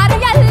బంగారు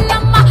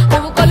ఎల్లమ్మ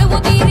నువ్వు కొలువు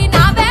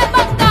తీరినావే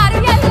బంగారు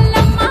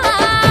ఎల్లమ్మ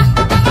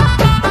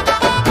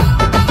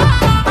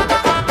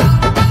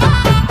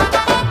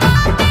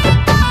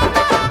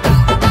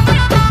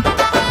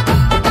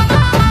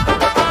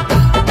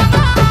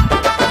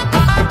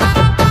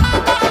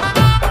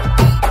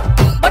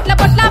బొట్ల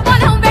బొట్ల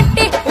పొలం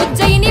పెట్టి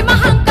ఉజ్జయిని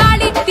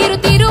మహంకాళి తీరు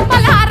తీరు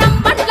పలారం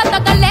పండ్లతో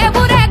కల్లే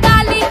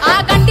ఊరేగాలి ఆ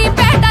గండి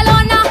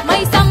పేటలోన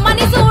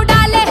మైసమ్మని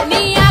చూడాలే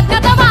నీ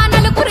ఆజ్ఞత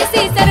వానలు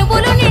కురిసి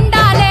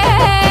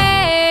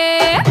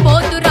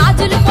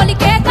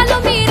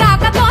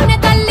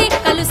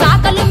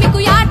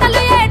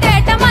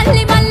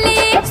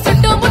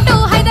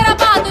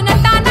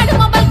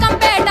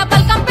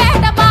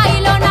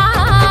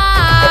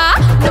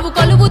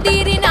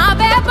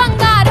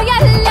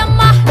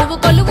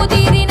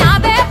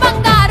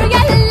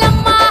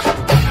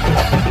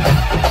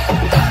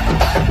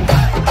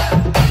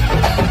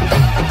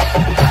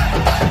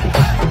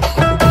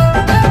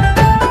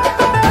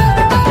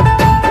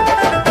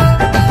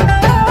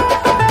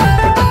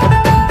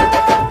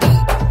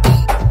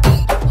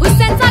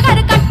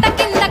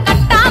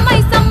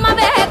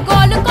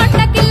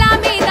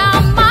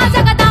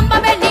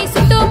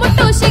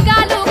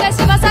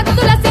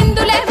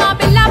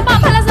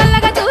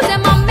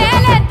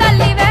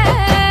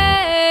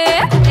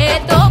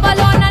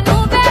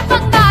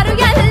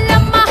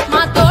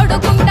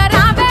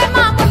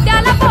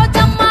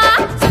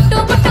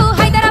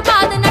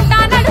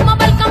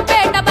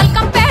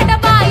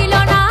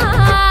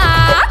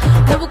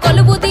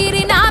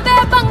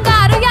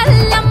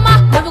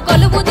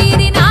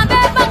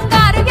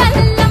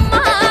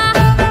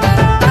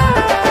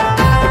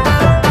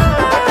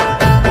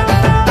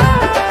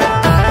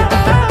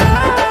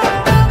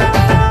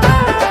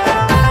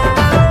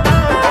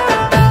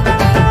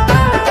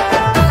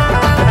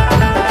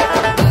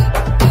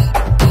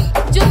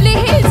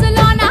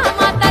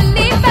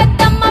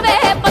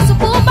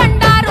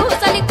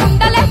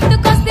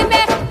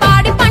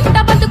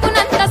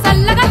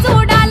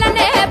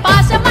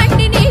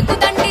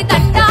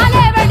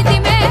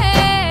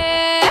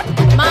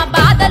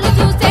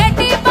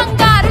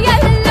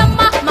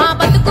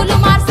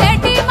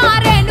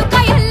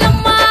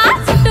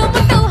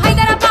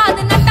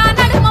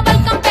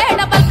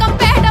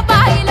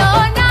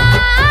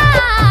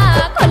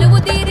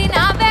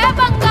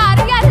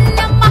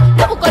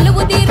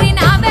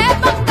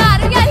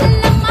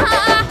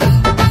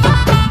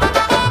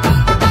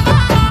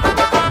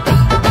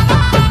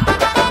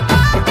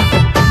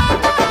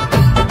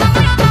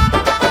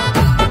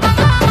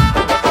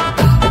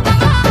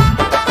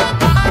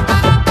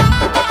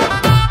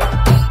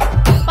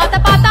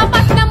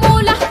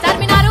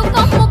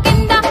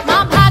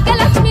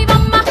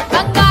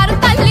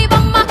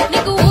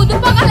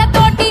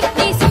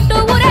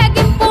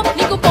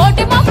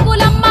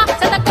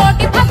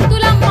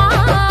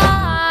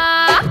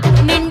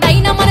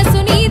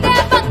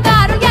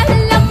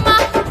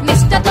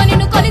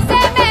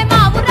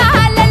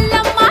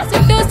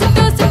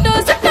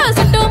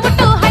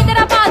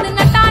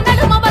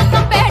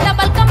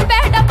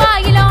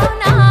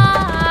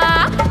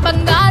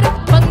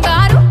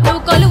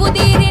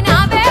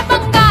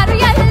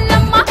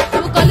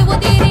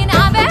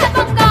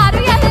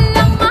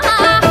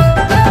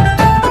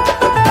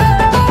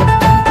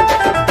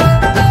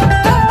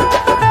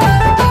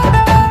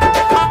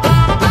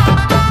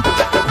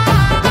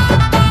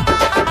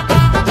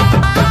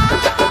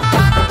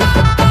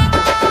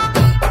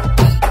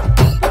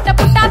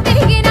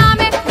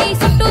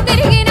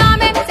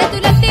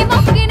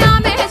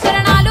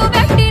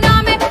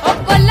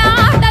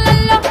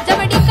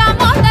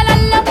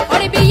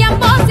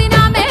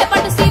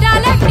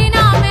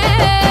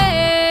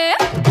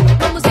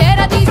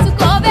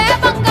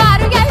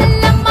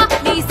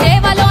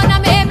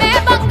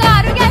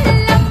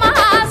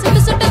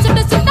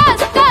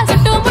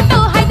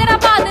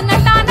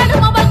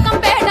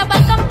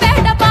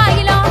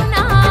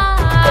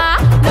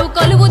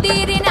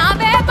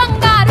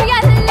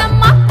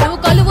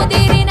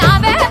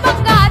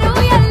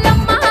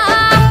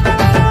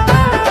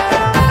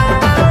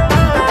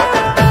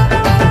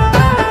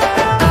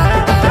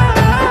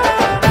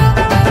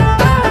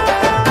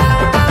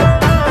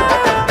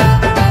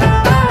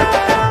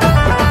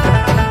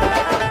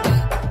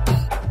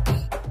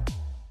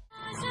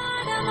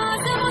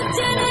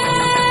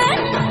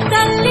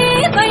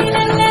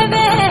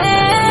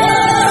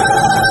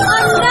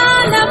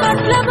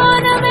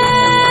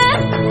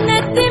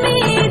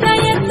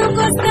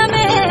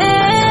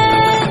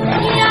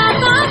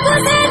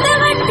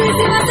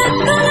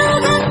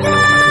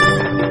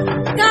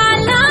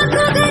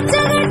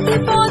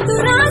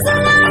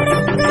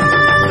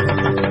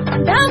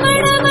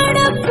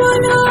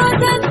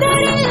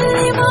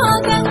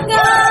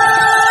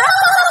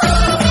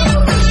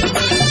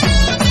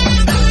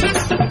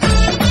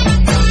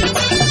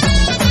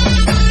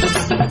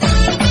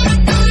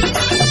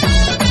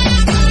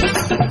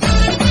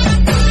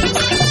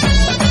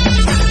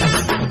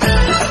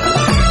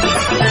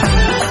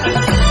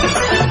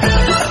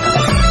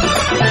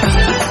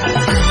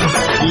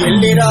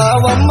ఎల్లి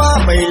రావమ్మ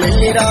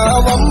బయలెల్లి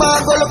రావమ్మ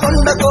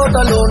గొలకొండ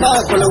కోటలో నా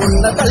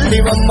కొలువున్న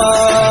తల్లివమ్మ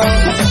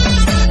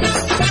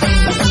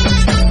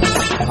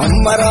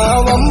అమ్మ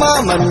రావమ్మ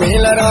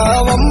మమ్మీల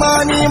రావమ్మ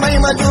నీ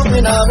మహిమ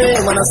చూపినావే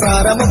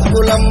మనసార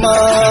ముక్కులమ్మ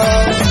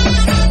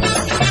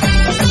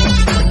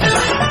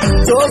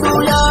జోడు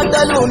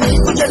యాటలు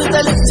నీకు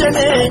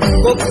జడితలిచ్చనే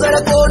ఒక్కర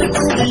కోడి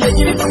పుండి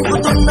ఎగిరి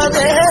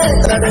దుంకుతున్నదే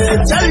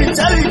చల్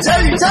చల్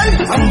చల్ చల్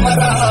అమ్మ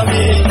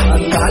రావే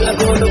అందాల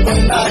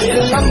గోలుకున్న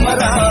ఎల్లమ్మ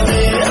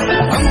రావే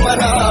అమ్మ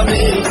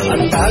రావే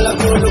అందాల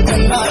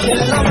గోలుకున్న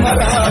ఎల్లమ్మ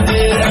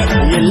రావే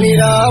ఎల్లి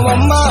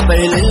రావమ్మ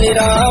బయలెల్లి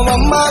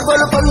రావమ్మ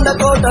గొలకొండ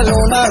కోటలో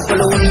నా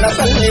కొలువున్న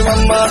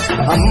తల్లివమ్మ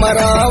అమ్మ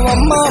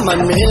రావమ్మ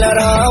మమ్మీల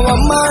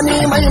రావమ్మ నీ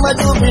మహిమ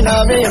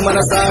చూపినావే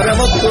మనసార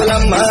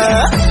ముక్కులమ్మ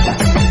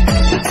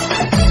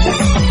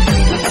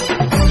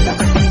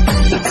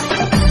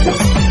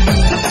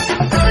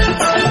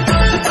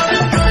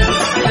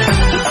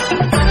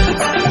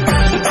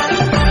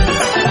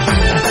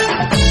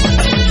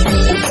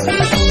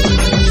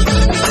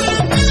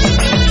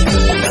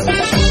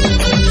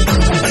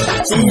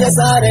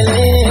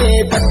చీయసారలే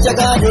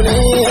పచ్చగాజులే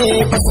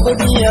పసుపు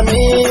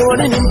బియ్యమే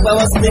ఒడి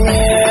నింపవస్తిమే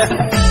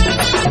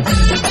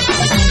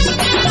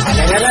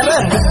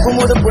ముక్కు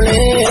ముడుపులే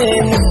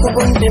ముక్కు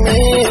కుంటిమే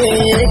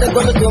ఏట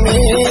కొలుతుమే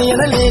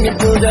ఎనలేని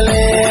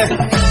పూజలే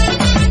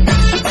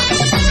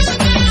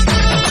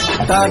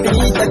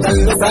తాటీత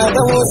కళ్ళు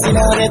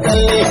సాగవోసినానే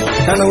తల్లి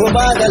కనువు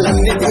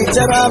బాధలన్నీ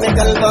తీర్చరామె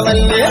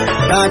కల్పవల్లే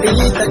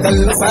తాటీత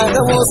కళ్ళు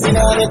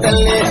సాగవోసినానే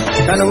తల్లి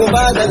కనువు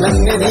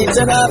బాధలన్నీ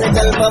తీర్చరామె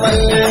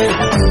కల్పవల్లే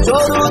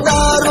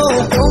చోరుదారు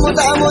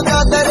తూముతాము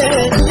జాతరే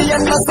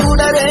అన్న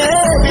చూడరే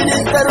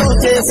వీరిద్దరూ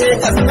చేసే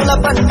కన్నుల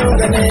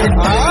పండుగనే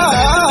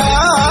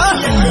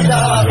ఎల్లి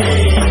రావే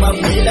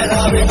మమ్మీల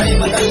రావే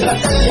మహిమగల్ల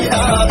తల్లి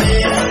రావే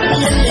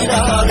ఎల్లి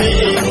రావే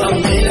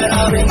మమ్మీల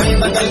రావే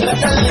మహిమగల్ల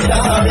తల్లి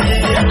రావే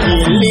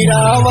ఎల్లి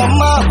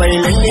రావమ్మ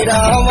బయలెల్లి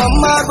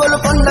రావమ్మ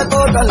గొలకొండ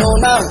కోటలో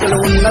నా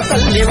కొలువున్న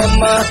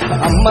తల్లివమ్మ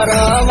అమ్మ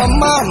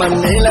రావమ్మ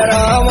మమ్మీల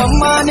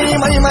రావమ్మ నీ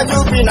మహిమ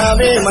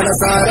చూపినావే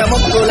మనసార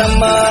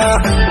ముక్కులమ్మ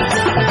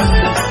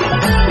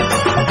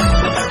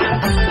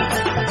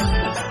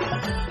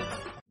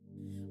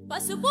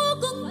పసుపు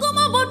కుంకుమ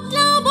బొట్ల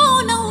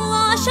బోనం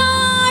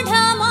ఆషాఢ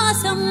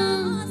మాసం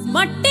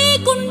మట్టి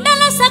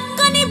కుండల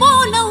సక్కని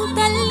బోనం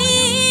తల్లి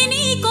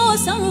నీ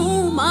కోసం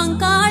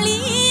మాంకాళి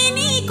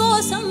నీ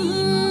కోసం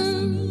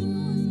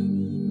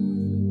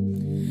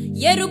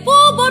ఎరుపు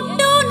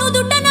బొట్టు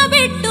నుదుటన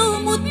పెట్టు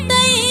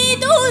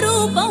ముత్తైదు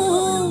రూపం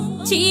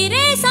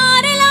చీరే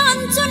సారెల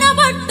అంచున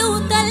బట్టు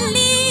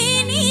తల్లి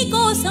నీ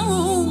కోసం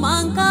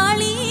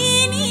మాంకాళి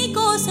నీ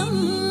కోసం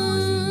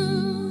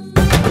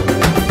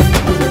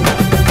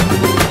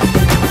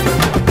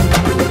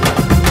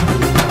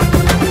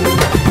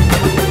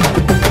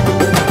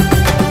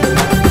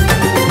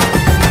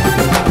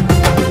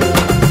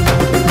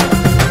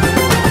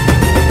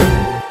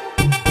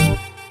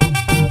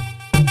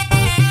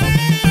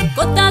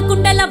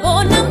కుండల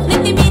బోనం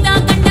నెత్తి మీద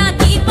గంట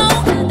దీపం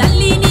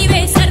తల్లి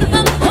నీవే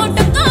సర్వం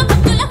కోటంగా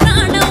భక్తుల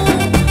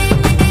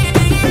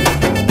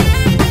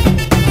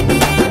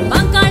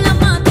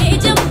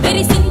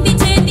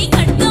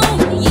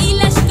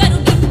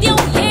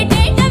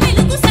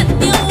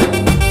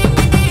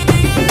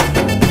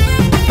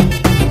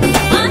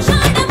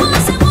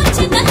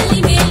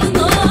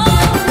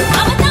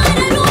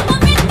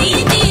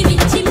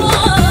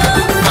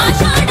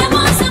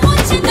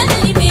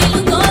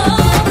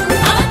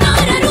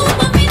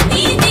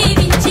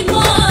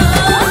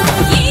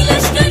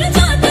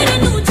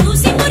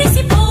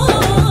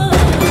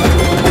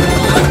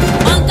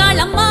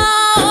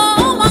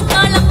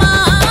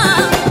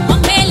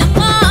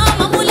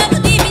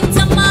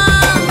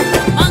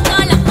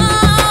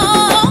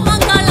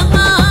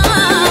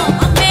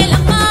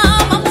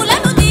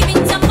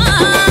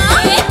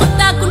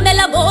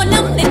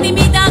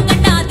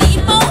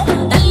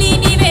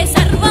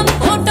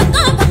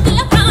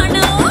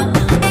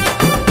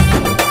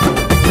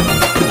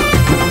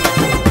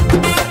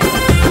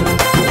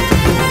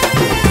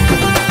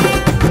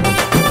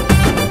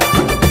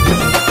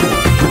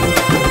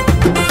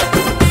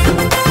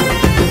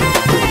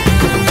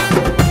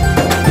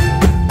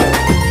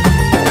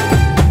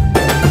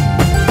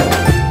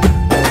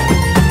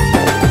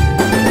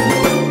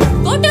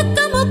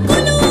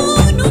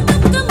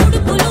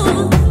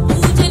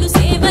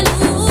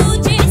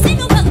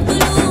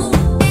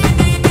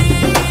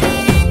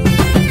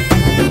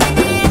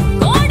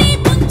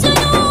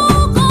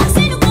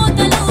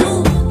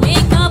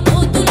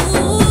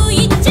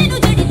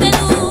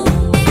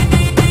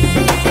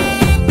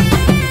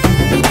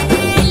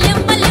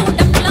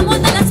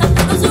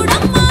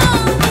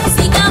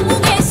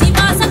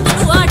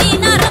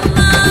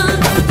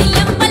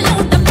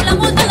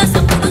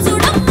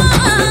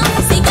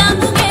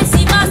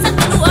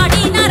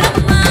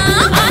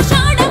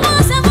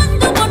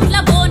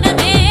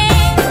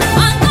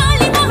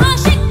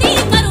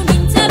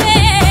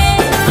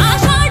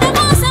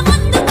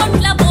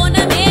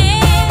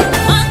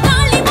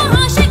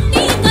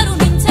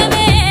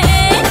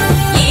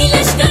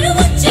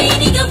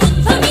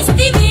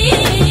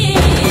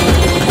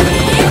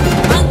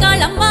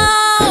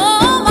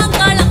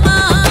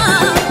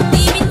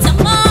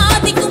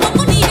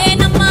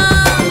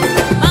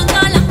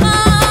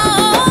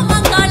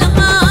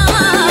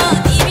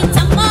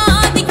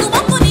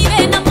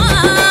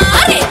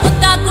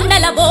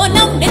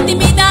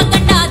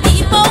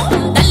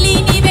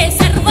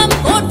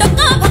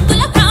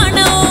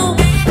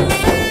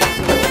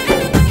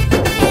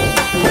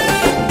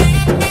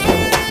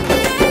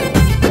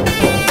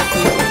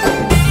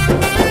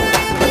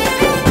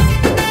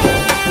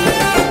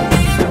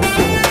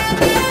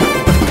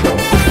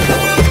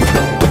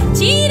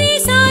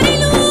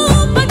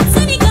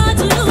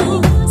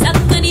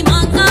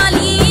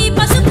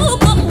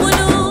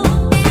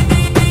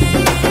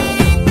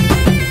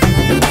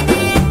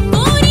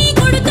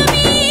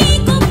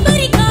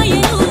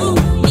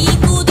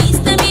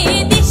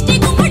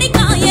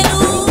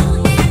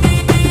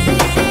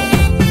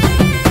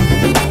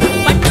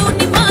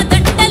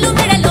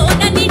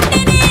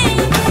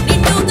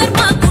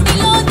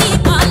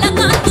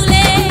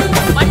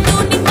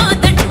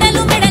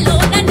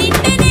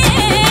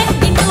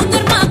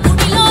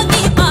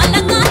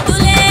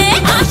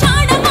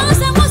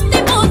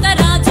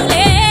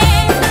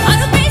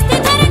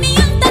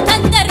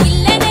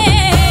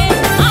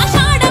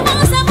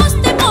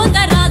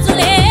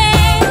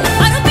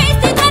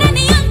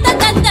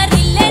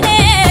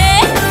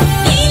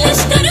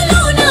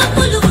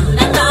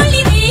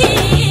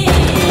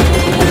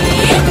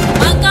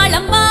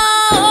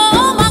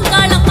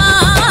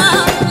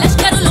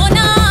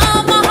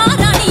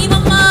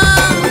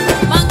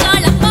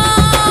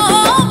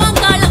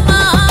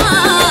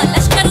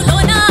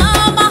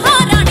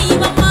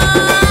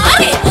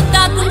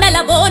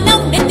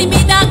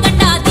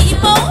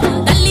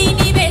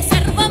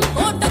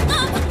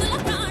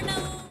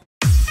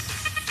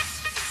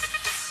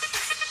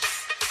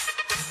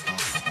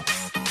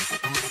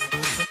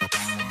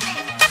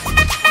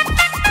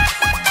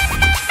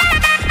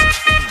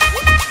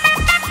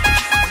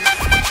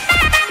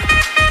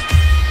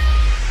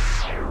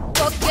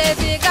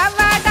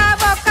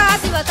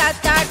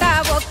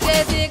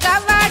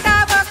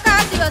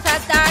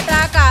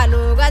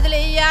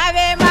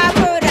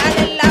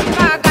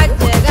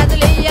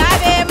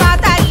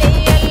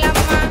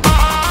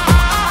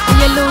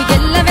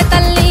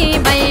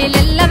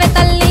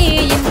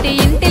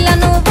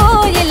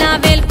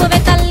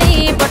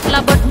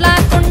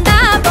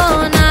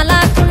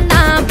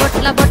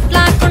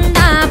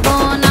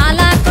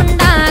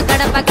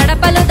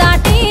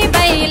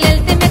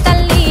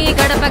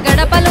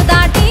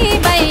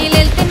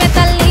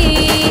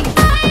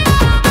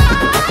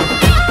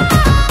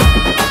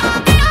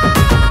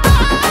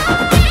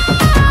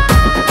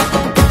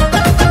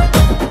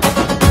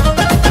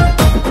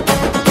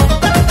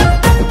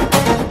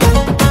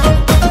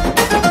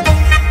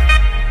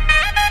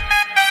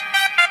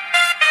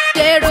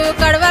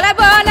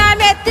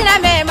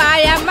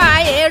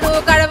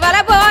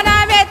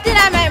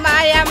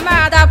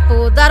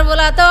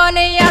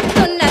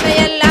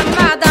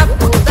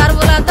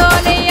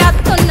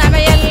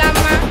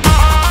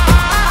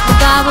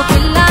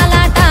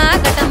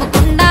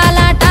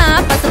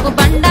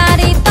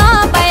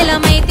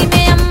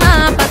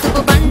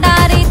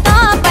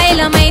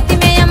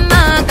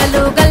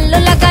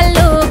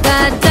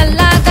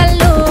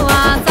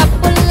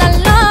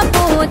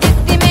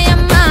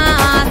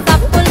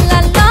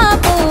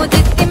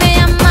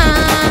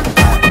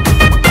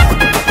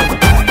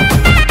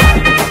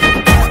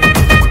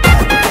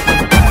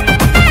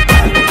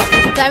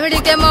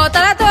దవిడికే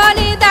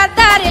మూతలతోని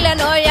దద్దారిల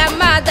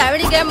నోయమ్మ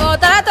దవిడికే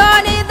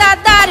మూతలతోని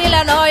దద్దారిల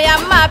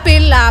నోయమ్మ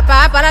పిల్ల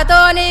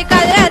పాపలతోని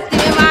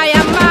కదిలెత్తివి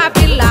మాయమ్మ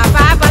పిల్ల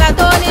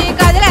పాపలతోని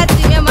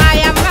కదిలెత్తివి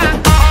మాయమ్మ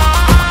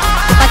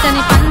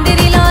పచ్చని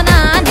పందిరిలోన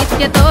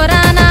నిత్య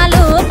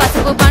తోరణాలు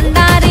పసుపు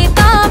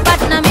బండారితో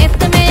పట్నం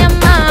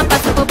ఎత్తుమేయమ్మ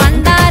పసుపు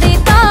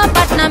బండారితో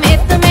పట్నం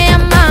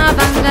ఎత్తుమేయమ్మ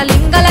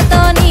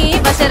బంగలింగలతోని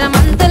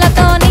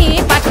వశరమంతులతోని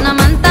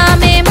పట్నమంతా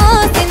మేము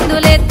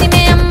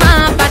సింధులెత్తిమేయమ్మ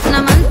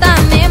పట్నమంతా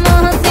మేము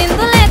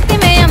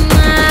సింధులెత్తిమేయమ్మ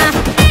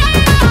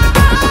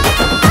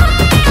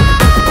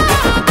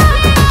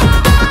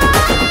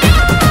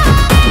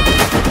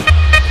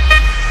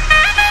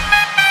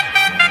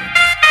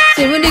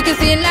శివునికి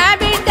చిన్న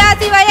బిడ్డ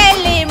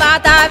శివయల్లి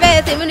మాతావే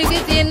శివునికి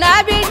చిన్న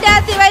బిడ్డ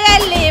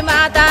శివయల్లి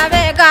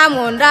మాతావే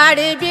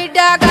కాముండ్రాడి బిడ్డ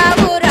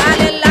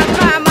కావురాలెల్లమ్మ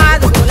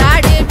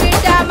మాదుగులాడి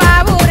బిడ్డ మా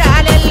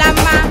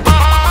ఊరాలెల్లమ్మ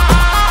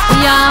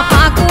యా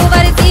పాకు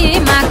వరిసి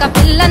మాక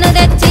పిల్లను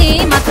తెచ్చి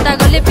మత్త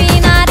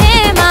గొలిపినారే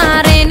మా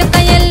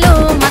రేణుకయ్యల్లు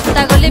మత్త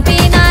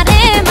గొలిపినారే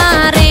మా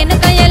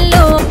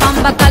రేణుకయ్యల్లు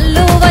పంబ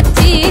కళ్ళు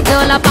వచ్చి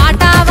జోల పాట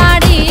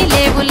వాడి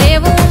లేవు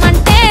లేవు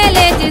అంటే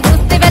లేచి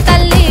చూస్తివే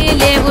తల్లి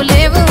లేవు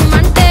లేవు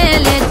అంటే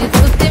లేచి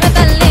చూస్తివే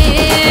తల్లి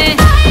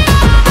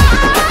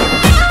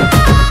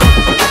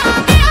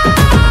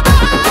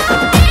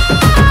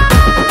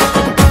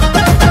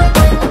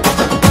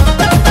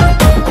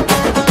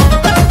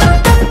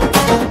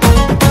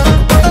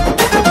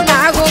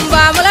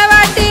నాగుంబాముల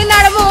వాటి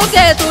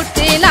నడుముకే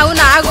చుట్టినవు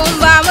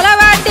నాగుంబాముల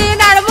వాటి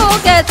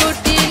నడుముకే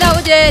చుట్టినవు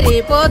జేరి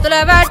పోతుల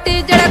వాటి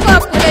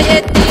జడకొప్పుల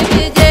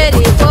ఎత్తివి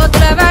జేరి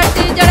పోతుల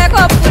వాటి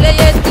జడకొప్పుల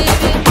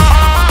ఎత్తివి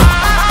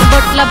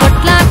బొట్ల బొట్ల